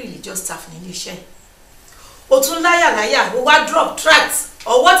fẹ́ rí religious staff nínú iṣẹ́? O tún láyà o wá drop tracts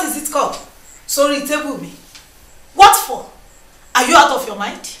or what is it called sórí table mi. What for? Are you out of your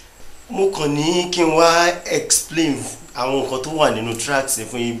mind? Mo kàn ní kí n wá explain àwọn nǹkan tó wà nínú tracts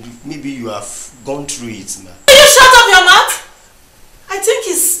fún yín. Maybe you have gone through it, ma. Will you shut up your mouth? I think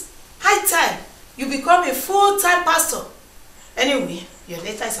it's high time you become a full-time pastor. Anyway, your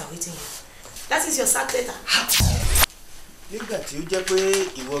letter is awaiting you. That is your sack letter. Nígbà tí ó jẹ́ pé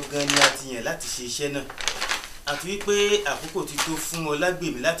ìwọ gan ni a ti yàn láti ṣe iṣẹ́ náà àti wípé àkókò ti tó fún ọ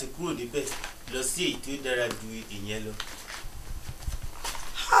lágbèmí láti kúrò níbẹ̀ lọ sí èyí tí ó dára ju ìyẹn lọ.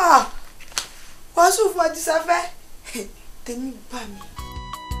 Wàásù fún Ajíṣafẹ́ tèmi bá mi.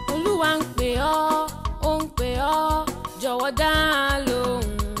 Olúwa ń pè ọ́, ó ń pè ọ́, jọ̀wọ́ dá a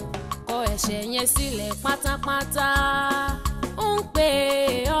lóhùn, kọ ẹ̀ṣẹ̀ yẹn sílẹ̀ pátápátá. Ó ń pè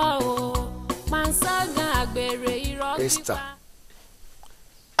ọ́ o, panṣágà àgbèrè irọ́ pípa. Esther,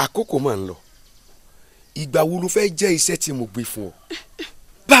 àkókò máa ń lọ. Ìgbà wo ló fẹ́ jẹ́ iṣẹ́ tí mo gbé fún ọ?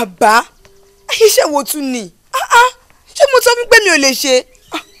 Bàbá, iṣẹ́ wo tún ni? Ṣé mo sọ fún pé mi ò lè ṣe?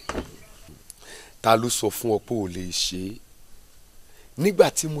 Ta ló sọ fún ọ pé ò lè ṣe é?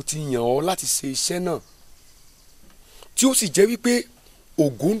 Nígbà tí mo ti yàn ọ́ láti ṣe iṣẹ́ náà, tí ó sì jẹ́ wípé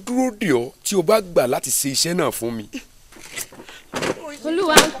ògo ń dúró dè ọ́ tí o bá gbà láti ṣe iṣẹ́ náà fún mi.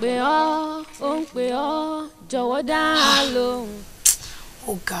 Olúwa ń pè ọ́, ó ń pè ọ́, jọ̀wọ́ dá a lóhùn.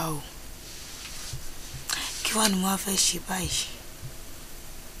 Ó ga o, kí wàá ni mo wá fẹ́ ṣe báyìí?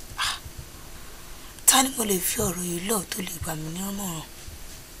 Ta ni mo lè fi ọ̀rọ̀ yìí lọ tó lè gbà mí nímọ̀ràn?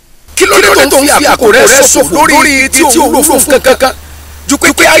 Kí ló dé tó ń fi àkókò rẹ ṣòfò lórí tí ò wúlò fún kankan ju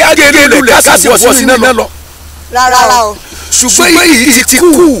pé kí ayé lulẹ̀ ká sì bọ́ sínú iná lọ? Rárá o. Ṣùgbọ́n èyí ti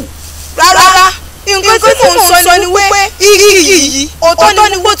kú. Rárá, nǹkan tí mò ń sọ ni wípé igi yìí òótọ́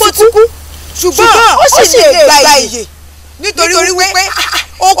ni wọ́n ti kú, ṣùgbọ́n ó sì lè gba ìyè nítorí wípé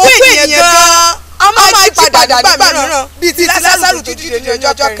òkú ènìyàn gan-an a máa jí padà nígbà mìíràn bíi ti Lásárù tó dìde ní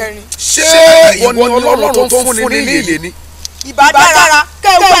ọjọ́ kẹrin. Ṣé ìwọ ni Ọlọ́run tó ń fúnni ní ìyè ni? Ìbá dára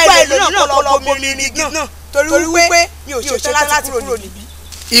kẹ́wọ́ ẹlòmíràn kọ́ mi ní igi náà torí wípé mi ò ṣetán láti kúrò níbí.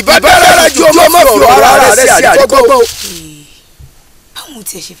 Ìbá dára ju ọmọ ọ̀rọ̀ ara rẹ̀ sí àdìgbọ́gbọ́. Báwo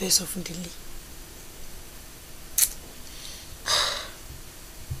tiẹ̀ ṣe fẹ́ sọ fún Délé?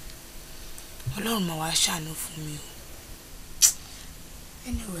 Ọlọ́run máa wá ṣàánú fún mi o.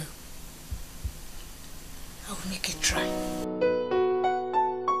 Anyway, I will make a try.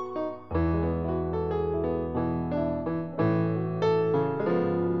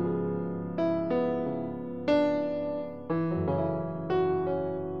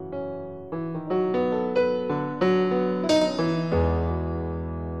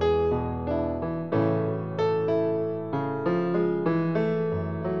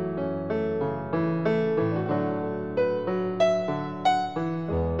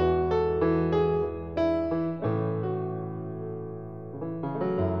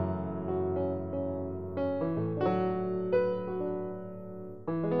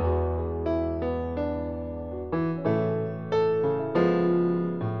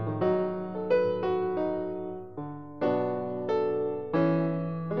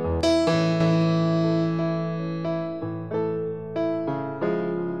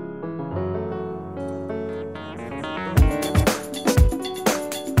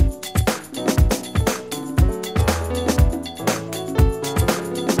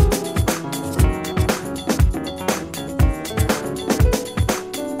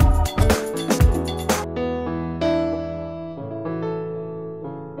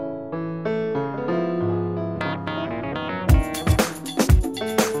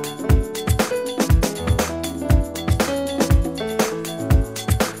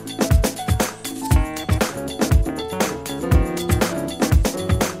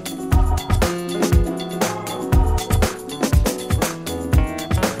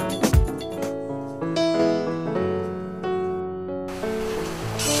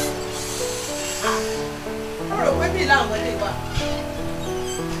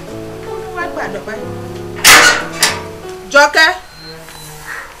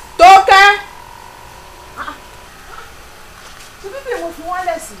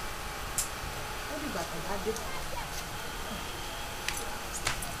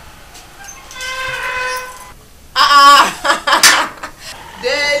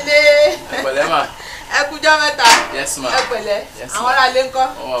 Délé. Ẹ pẹ̀lẹ́ mà. Ẹ kújọ́ mẹ́ta. Yes ma. Ẹ pẹ̀lẹ́. Yes, Àwọn ará ilé ńkọ́?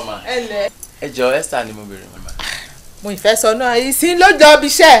 Ó wà mà. Ẹ ǹlẹ́. Ẹ jọ Esther ni mo béèrè màmá. Mo ìfẹ́ sọ náà ìsín ló jọ ibi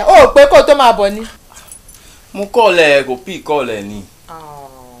iṣẹ́ ó pé kó tó máa bọ̀ ni. Mo kọ́ọ̀lẹ̀ kò pí kọ́ọ̀lẹ̀ ni.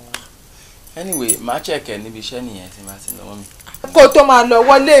 Anyway, màá chẹ̀kẹ̀ níbi iṣẹ́ nìyẹn tí màá ti lọ́wọ́ mi. Kó tó máa lọ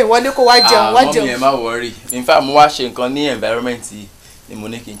wọlé kó wá jẹun wá jẹun. Mọ́mí ẹ má worry. In fact, mo wá ṣe nǹkan ní environment yìí ni mo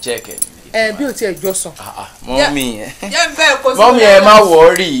ní kí n chẹ̀kẹ̀ ni. Bí o tiẹ̀ jọ sàn. Mọ́mí ẹ má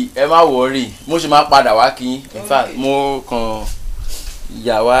worry, ẹ má worry. Mo ṣe máa padà wá kí yín. In fact, mo kàn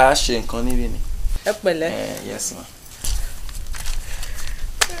yà wá ṣe nǹkan níbí ni. Ẹ pẹ̀lẹ́. Yes ma.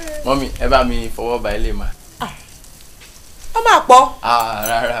 Mọ́mí ẹ bá mi fọwọ́ ba ilé ma. Ó máa pọ̀.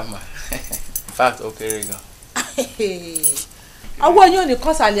 Rárá ma. In fact, ó kéré gan. Ọwọ́ yín ò ní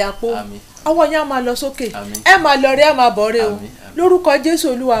kọ́sàlẹ̀ àpò. Ọwọ́ yín á máa lọ sókè. Ẹ máa lọ rí ẹ máa bọ̀ rí o. Lórúkọ Jésù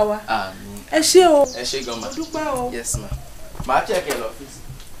Olúwa wa. Ẹ ṣé o. Ẹ ṣé gan ma. Mo dúpẹ́ o. Yes ma. Màá chẹ̀kẹ̀ lọ́fíìsì.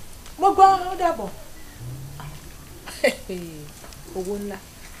 Mo gbọ́ ó dàbọ̀. Owó ńlá,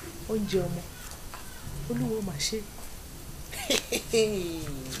 oúnjẹ ọmọ, Olúwo mà ṣe.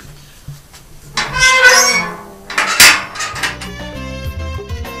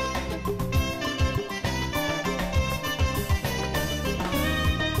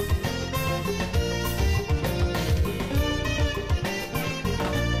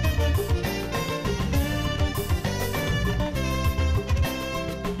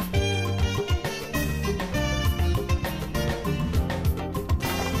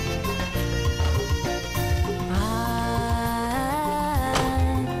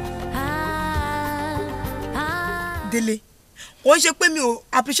 Délé, wọ́n ṣe pé mi ò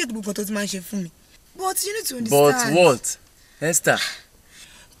appreciate gbogbo tó ti máa ń ṣe fún mi. But you need to understand. But what? Esther?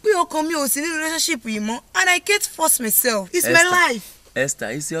 Pé ọkàn mi ò sí ní relationship yìí mọ́ and I can't force myself. It's my life.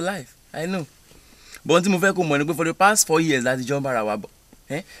 Esther, it's your life. I know. But tí mo fẹ́ kó mọ̀ ni pé for the past 4 years láti jọ ń bára wa bọ̀.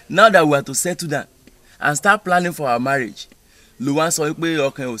 Now that we are to settle down and start planning for our marriage, ló wá sọ pé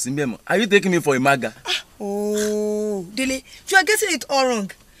ọkàn ò sí ń bẹ̀ mọ́. Are you taking me for a maga? Oh, Délé, you are getting it all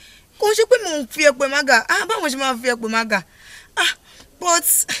wrong. Kò ṣe pé mo ń fi ẹ̀pẹ̀ maga. Báwo ṣe máa fi ẹ̀pẹ̀ maga? But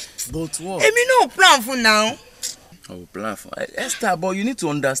what? Èmi náà plan for now. Oh, plan for Esther, but you need to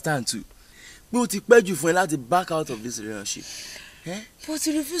understand too. Pé ó ti pẹ́ jù fún ẹ láti back out of this relationship. But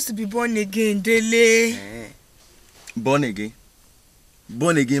you refuse to be born again, Délé. Born again?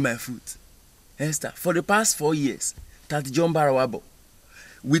 Born again, my foot. Esther, for the past 4 years, Tati John Barawabo,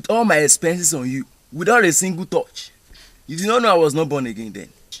 with all my expenses on you, without a single touch, you did not know I was not born again then.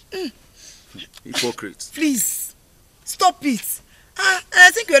 Hypocrite. Please, stop it. And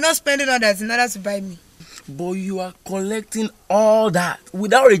I think you're not spending all that in order to buy me. But you are collecting all that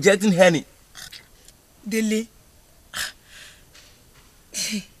without rejecting any. Délé.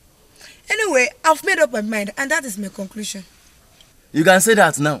 Anyway, I've made up my mind and that is my conclusion. You can say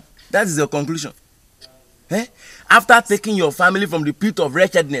that now. That is your conclusion. After taking your family from the pit of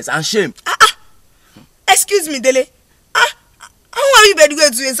wretchedness and shame. Excuse me, Délé. How are you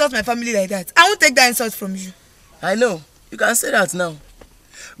going to insult my family like that? I won't take that insult from you. I know. You can say that now.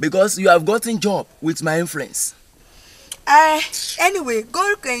 Because you have gotten job with my influence. Anyway,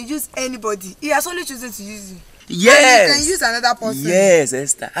 God can use anybody. He has only chosen to use you. Yes. And he can use another person. Yes,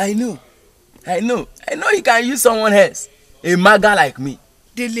 Esther. I know he can use someone else. A maga like me.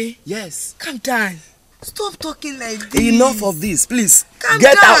 Délé. Yes. Calm down. Stop talking like this. Enough of this, please. Calm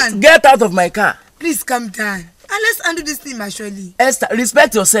down. Out. Get out of my car. Please calm down. And let's handle this thing maturely. Esther,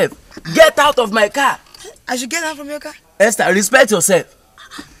 respect yourself. Get out of my car. I should get out from your car? Esther, respect yourself.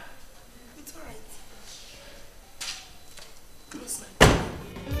 It's alright.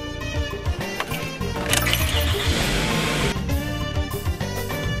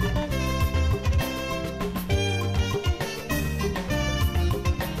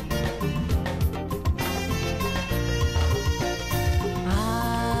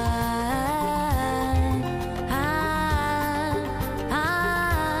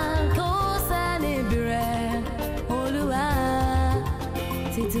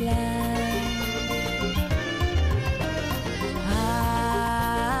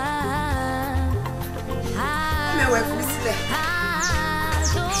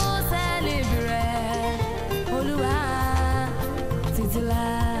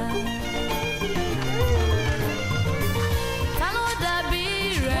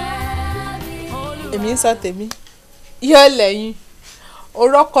 Èmi ń sọ tèmi yóò lẹ́yìn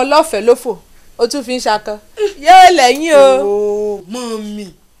orọ́kọ lọ́fẹ̀ẹ́ lófò ó tún fi ń ṣakọ yóò lẹ́yìn o. Mọ́mì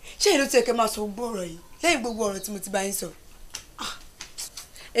ṣé èyí ló ti ẹ̀kẹ́ máa sọ gbogbo ọ̀rọ̀ yìí lẹ́yìn gbogbo ọ̀rọ̀ tí mo ti bá yín sọ.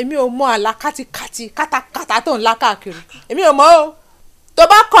 èmi ò mọ àlá kátàkátà tó ń lá káàkiri èmi ò mọ o tó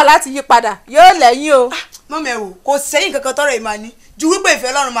bá kọ̀ láti yí padà yóò lẹ́yìn o. mọ́mí ẹ wò kò sẹ́yìn kankan tọrọ ìmọ̀ ni ju wípé ìfẹ́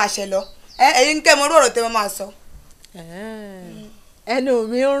Ọlọ́run máa ṣẹ lọ ẹ̀yin ń kẹ́ mọ orú ọ̀rọ̀ tẹ́ wọ́n máa sọ. ẹnu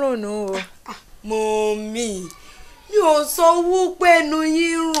mi ń rùn nù o. mọ́mí mi ò sọ wípé ẹnu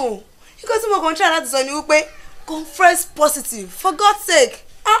yín rùn nǹkan tí mo kàn ń try láti sọ ni wípé confess positive for God's sake.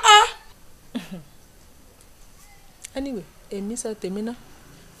 anyway èmi sọ tèmi náà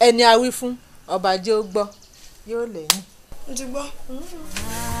ẹni a wí fún ọba jẹ́ ó gbọ́ yóò lẹ́yìn. mo ti gbọ́.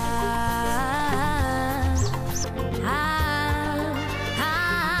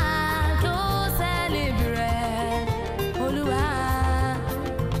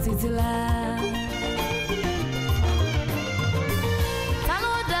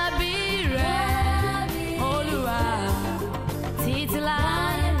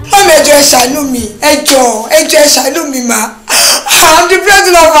 mọ́mí ẹjọ́ ẹ ṣàánú mi ẹjọ́ ẹ ṣàánú mi ma I'm the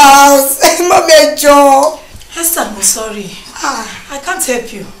president of our house mọ́mí ẹjọ́. Esther, I'm sorry. I can't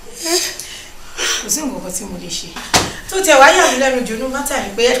help you. Kò sí nǹkan tí mo lè ṣe. Tó tẹ wá yà mí lẹ́nu jù ní mátà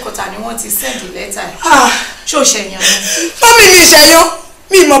yìí pé headquarter ni wọ́n ti send letter. Ṣé o ṣẹ̀yàn ni? Mọ́mí mi ṣẹ̀yàn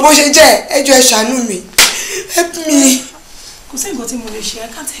mi mọ̀ bó ṣe jẹ́ ẹjọ́ ẹ ṣàánú mi. Help me. Kò sí nǹkan tí mo lè ṣe. I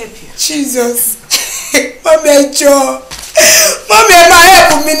can't help you. Jesus. Mọ́mí ẹjọ́. Mọ́mí ẹ máa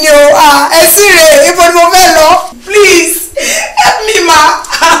help mi ni o. Ẹ sì rè ibo ni mo fẹ́ lọ. Please help me ma.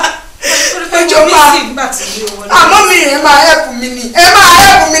 Ẹjọ́ ma. Mọ́mí ẹ máa help mi ni. Ẹ máa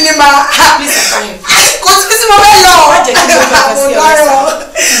help mi ni ma. Kò sí tí mo fẹ́ lọ. Mo dárò.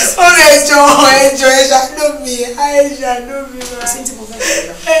 Mọ́mí ẹjọ́ ẹ ṣàánú mi. Ẹ ṣàánú mi ma.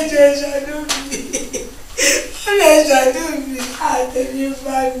 Ẹjọ́ ẹ ṣàánú mi. Mọ́mí ẹ ṣàánú mi. Àtẹ̀mí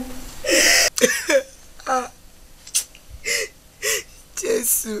bá mi.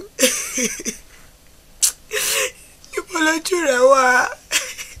 Jésù níbo lójú rẹ wá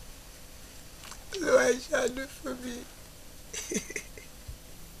ló wá ṣàánú fún mi.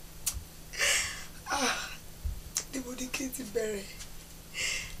 Níbo ni kí n ti bẹ̀rẹ̀?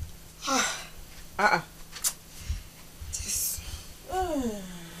 Jésù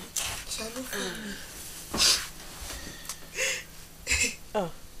ṣàánú fún mi.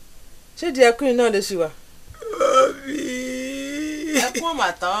 ṣé di ẹkún iná lè ṣì wà? ẹkún ọmọ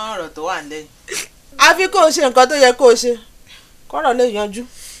àtàwọn ọ̀rọ̀ tó wà nílẹ̀. àfi kó o ṣe nǹkan tó yẹ kó o ṣe kọ́rọ̀ lè yanjú.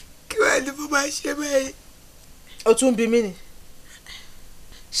 kí wàá ní mo máa ṣe báyìí. o tún bí mi ni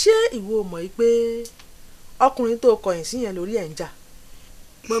ṣé ìwọ mọ̀ pé ọkùnrin tó kọ̀yìn sí yẹn lórí ẹ̀ ń jà.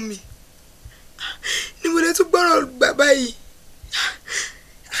 mọ́mí ni mo lè tún gbọ́rọ̀ bàbá yìí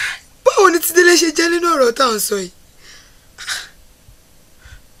báwo ni ti Délé ṣe jẹ́ nínú ọ̀rọ̀ tá à ń sọ yìí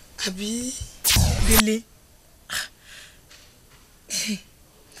àbí Délé.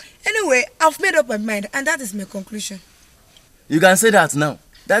 Anyway, I've made up my mind and that is my conclusion. You can say that now.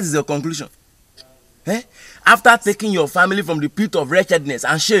 That is your conclusion. After taking your family from the pit of wretchedness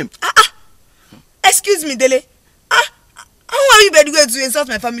and shame. Excuse me, Dele. How are you going to insult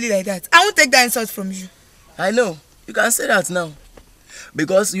my family like that? I won't take that insult from you. I know. You can say that now.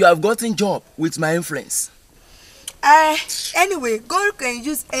 Because you have gotten job with my influence. Anyway, God can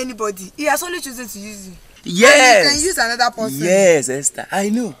use anybody. He has only chosen to use you. Yes. And he can use another person. Yes, Esther. I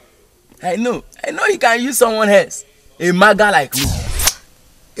know he can use someone else. A maga like me.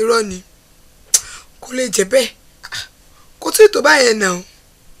 Irọ́ ni. Kò lè jẹ́ bẹ́ẹ̀. Kò tí tó báyẹn náà.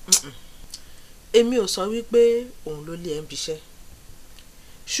 Èmi ò sọ wípé òun ló lé ẹ̀ ń bíṣẹ́.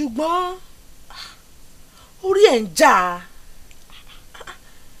 Ṣùgbọ́n orí ẹ̀ ń jà.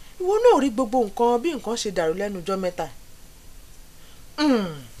 Ìwọ náà rí gbogbo nǹkan bí nǹkan ṣe dàrú lẹ́nu ọjọ́ mẹ́ta.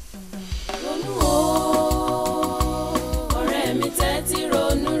 Ronú o, ọ̀rẹ́ mi tẹ́tí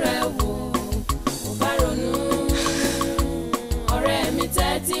ronú rẹ̀ wò. Mo bá ronú, ọ̀rẹ́ mi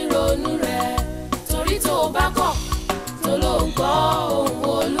tẹ́tí ronú rẹ̀. Torí tó bá kọ̀, tó ló gbọ́ ohùn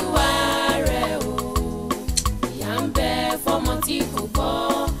Olúwa rẹ̀ o. Ìyà ń bẹ fọ́mọ tí kò gbọ́,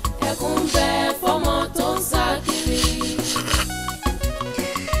 ẹkún ń bẹ fọ́mọ tó ń sá kiri.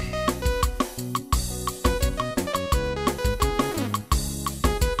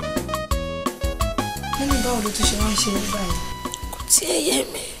 Báwo ló tún ṣe wá ń ṣe ní báyìí? Kò tí ẹ yé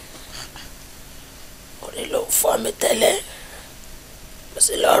mi. Orí ló ń fọ́ mi tẹ́lẹ̀. Mo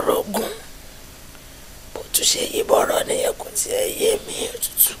sì lọ rògùn. Bó tún ṣe yí bọ̀rọ̀ nìyẹn kò tí ẹ yé mi.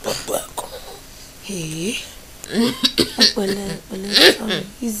 Òtútù gbogbo ẹ̀kọ́. Ọpẹlẹ sọ̀rọ̀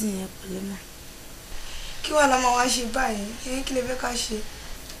easy ọpẹlẹ náà. Kí wàá la máa wá ṣe báyìí? Ẹ̀yin kí lè fẹ́ ká ṣe?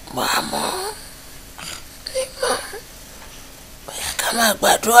 Wàá mọ̀ nímọ̀. Bóyá ká máa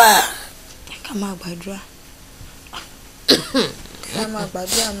gbàdúrà. Ká máa gbàdúrà. Ká máa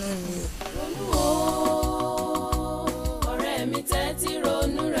gbàdúrà náà ni o. Ronú o, ọ̀rẹ́ ọ̀rẹ́ mi tẹ́tí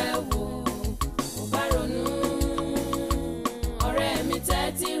ronú rẹ̀ wò ó bá ronú ọ̀rẹ́ mi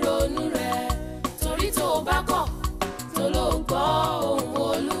tẹ́tí ronú rẹ̀ torí tó o bá kọ̀ tó ló gbọ́ ohùn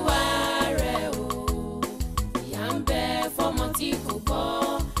olúwa rẹ̀ o ìyà ń bẹ fọ́mọ tí kò gbọ́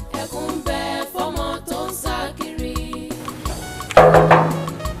ẹkún ń bẹ fọ́mọ tó ń sá kiri.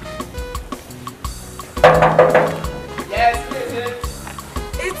 Yes, please.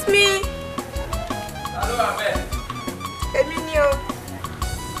 It's me. Hello, Ahmed. Èmi ni o.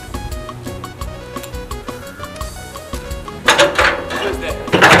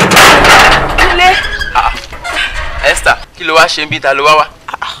 Kílé. Esther, kí ló wá ṣe ń bí ta ló wá wá?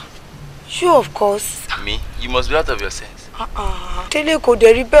 Sure, of course. Me? You must be out of your sense. Délé kò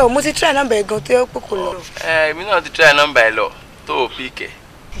dẹ̀ rí bẹ́ẹ̀ o, mo ti try number ẹ̀ gan tó yẹ pé kò lọ. Èmi náà ti try number ẹ lọ tó o pick ẹ.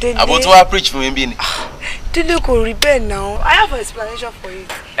 Délé. Àbò tó wá preach fún mi bí ni. Délé kò rí bẹ́ẹ̀ now. I have an explanation for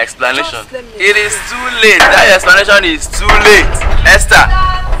it. Explanation? Just let me It is too late. That explanation is too late. Esther,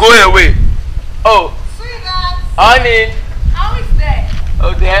 go away. Oh, Sweetheart. Honey. How is there?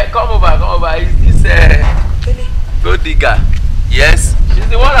 Oh, there. Come over. Is this gold digger? Yes. She's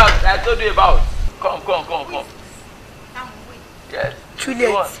the one I told you about. Come. Yes.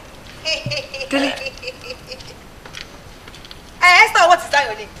 Juliet. Délé. Hey, Esther, what is that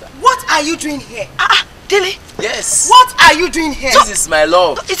your name? What are you doing here? Délé. Yes. What are you doing here? This is my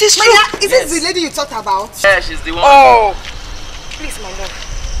love. It is true. Maya, is this the lady you talked about? Yeah, she's the one. Oh. Please, my love.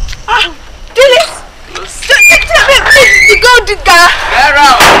 Délé. Close. Please, the gold digger. Get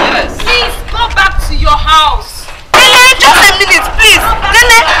out. Yes. Please go back to your house. Délé, just a minute, please.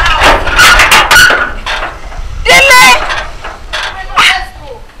 Délé. Délé.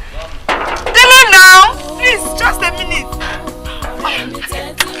 Délé now. Please, just a minute.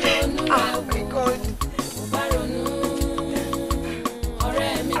 Oh my God.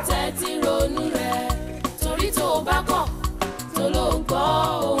 ọ̀rẹ́ mi tẹ́tí ronú rẹ̀ torí tó o bá kọ̀ tó ló gbọ́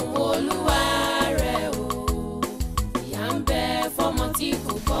ohùn olúwa rẹ̀ o ìyà ń bẹ fọ́mọ tí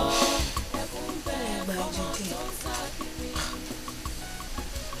kò gbọ́ ẹkún ń bẹ fọ́mọ tó sá kiri.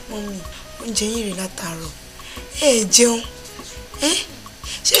 Mọ́mí, oúnjẹ yín rèé látàárọ̀. Ẹ jẹun.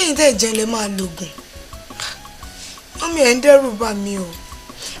 Ṣé ẹ̀yin tẹ́ jẹun lè máa lògùn? Mọ́mí ẹ̀ ń dẹ́rù bà mí o.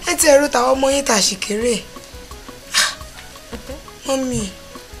 Ẹ ti ẹ̀rù tàwọn ọmọ yín tà sì kéré. Mọ́mí,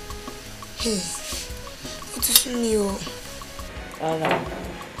 ó ti sú mi o. Rárá.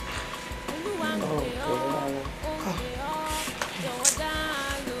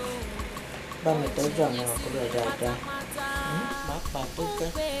 Bá mi tọ́jú àwọn àkúrẹ́ dáadáa. Má pa tó kẹ́.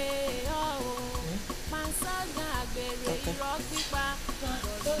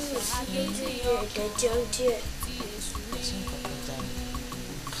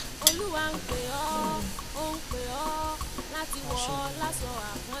 Olúwa ń pè ọ́, ó ń pè ọ́ láti wọ̀ láṣọ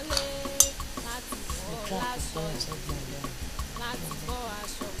àpọ́nlé, láti wọ̀ láṣọ ìṣẹ́gun, láti bọ́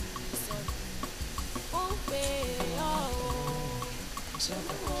aṣọ ìsọ̀rọ̀. Ó ń pè ọ́ o.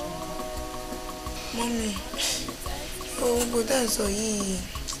 Mọ́mí, ohun kò tẹ́ ẹ̀ sọ yìí.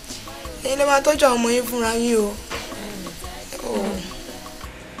 Ẹ̀yin lè máa tọ́jú àwọn ọmọ yín fúnra yín o.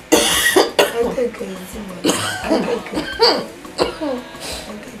 Ẹ tẹ̀kẹ̀ yìí sí mọ́. Ẹ tẹ̀kẹ̀.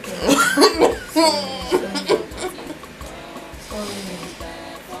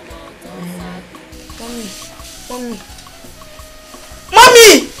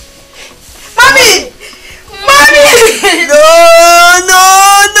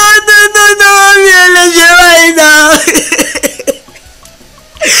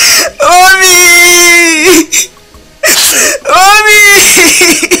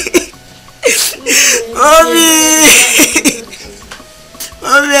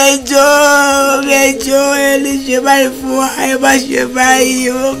 ẹjọ́ ẹ lè ṣe báyìí fún wa ẹ bá ṣe báyìí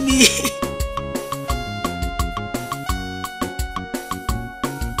omi.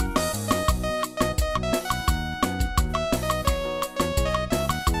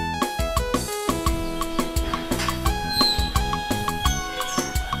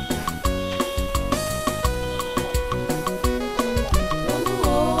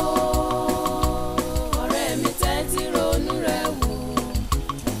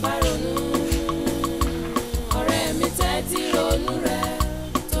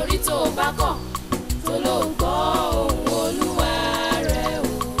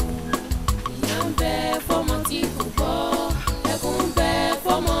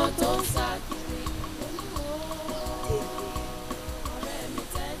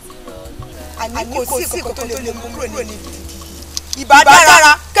 ìbá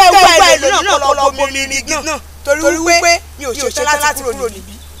dára kẹ́ẹ̀wá ìlú náà kọ́ lọ bomi ní igi náà torí wípé mi ò ṣetán láti kúrò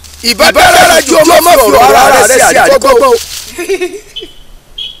níbí. ìbá dára ju ọmọ fi ọ̀rọ̀ ara rẹ̀ sí àdìgbọ́gbọ́.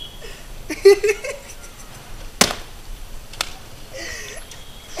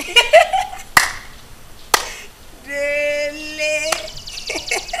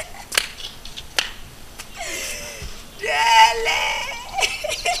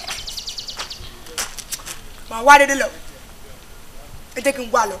 màá wá dédé lọ ẹ jẹ́ kí n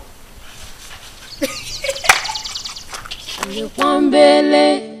wá lọ. wèrè pọ́nbélé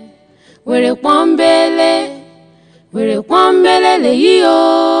wèrè pọ́nbélé wèrè pọ́nbélé lèyí o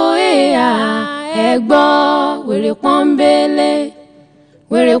ẹ gbọ́ wèrè pọ́nbélé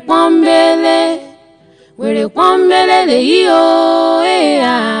wèrè pọ́nbélé wèrè pọ́nbélé lèyí o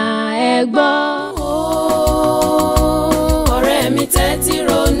ẹ gbọ́. ọ̀rẹ́ mi tẹ́tí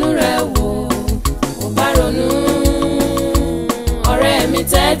ronú rẹ̀ wò ó bá ronú ọ̀rẹ́ mi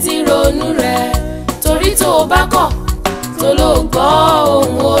tẹ́tí ronú rẹ̀ torí tó o bá kọ̀ tó ló gbọ́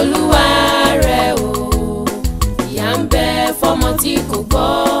ohùn olúwa rẹ̀ o ìyà ń bẹ fọ́mọ tí kò gbọ́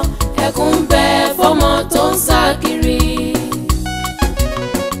ẹkún ń bẹ fọ́mọ tó ń sá kiri.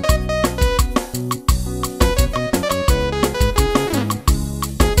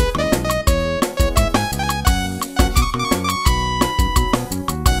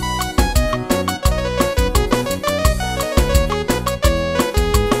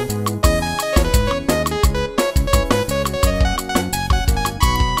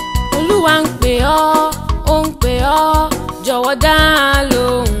 Olúwa ń pè ọ́ ó ń pè ọ́ jọ̀wọ́ dá a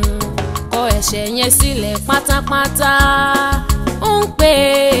lóhùn kọ ẹ̀ṣẹ̀ yẹn sílẹ̀ pátápátá ó ń pè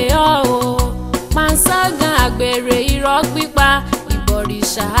ọ́ o panṣágà àgbèrè irọ́ pípa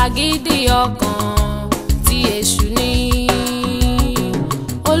ìbọ̀rìṣà agídí ọkàn tí èṣù ní.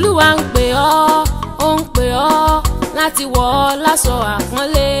 Olúwa ń pè ọ́ ó ń pè ọ́ láti wọ̀ ọ́ láṣọ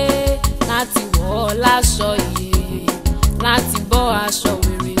àpọ́nlé láti wọ̀ ọ́ láṣọ ìyè láti bọ́ aṣọ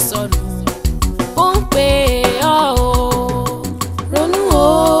wèrè sọnù ó ń pè ọ́ o ronú o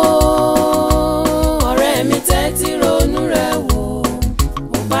ọ̀rẹ́ mi tẹ́tí ronú rẹ̀ wò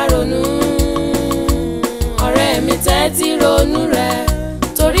ó bá ronú ọ̀rẹ́ mi tẹ́tí ronú rẹ̀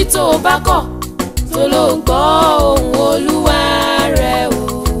torí tó o bá kọ̀ tó ló gbọ́ ohùn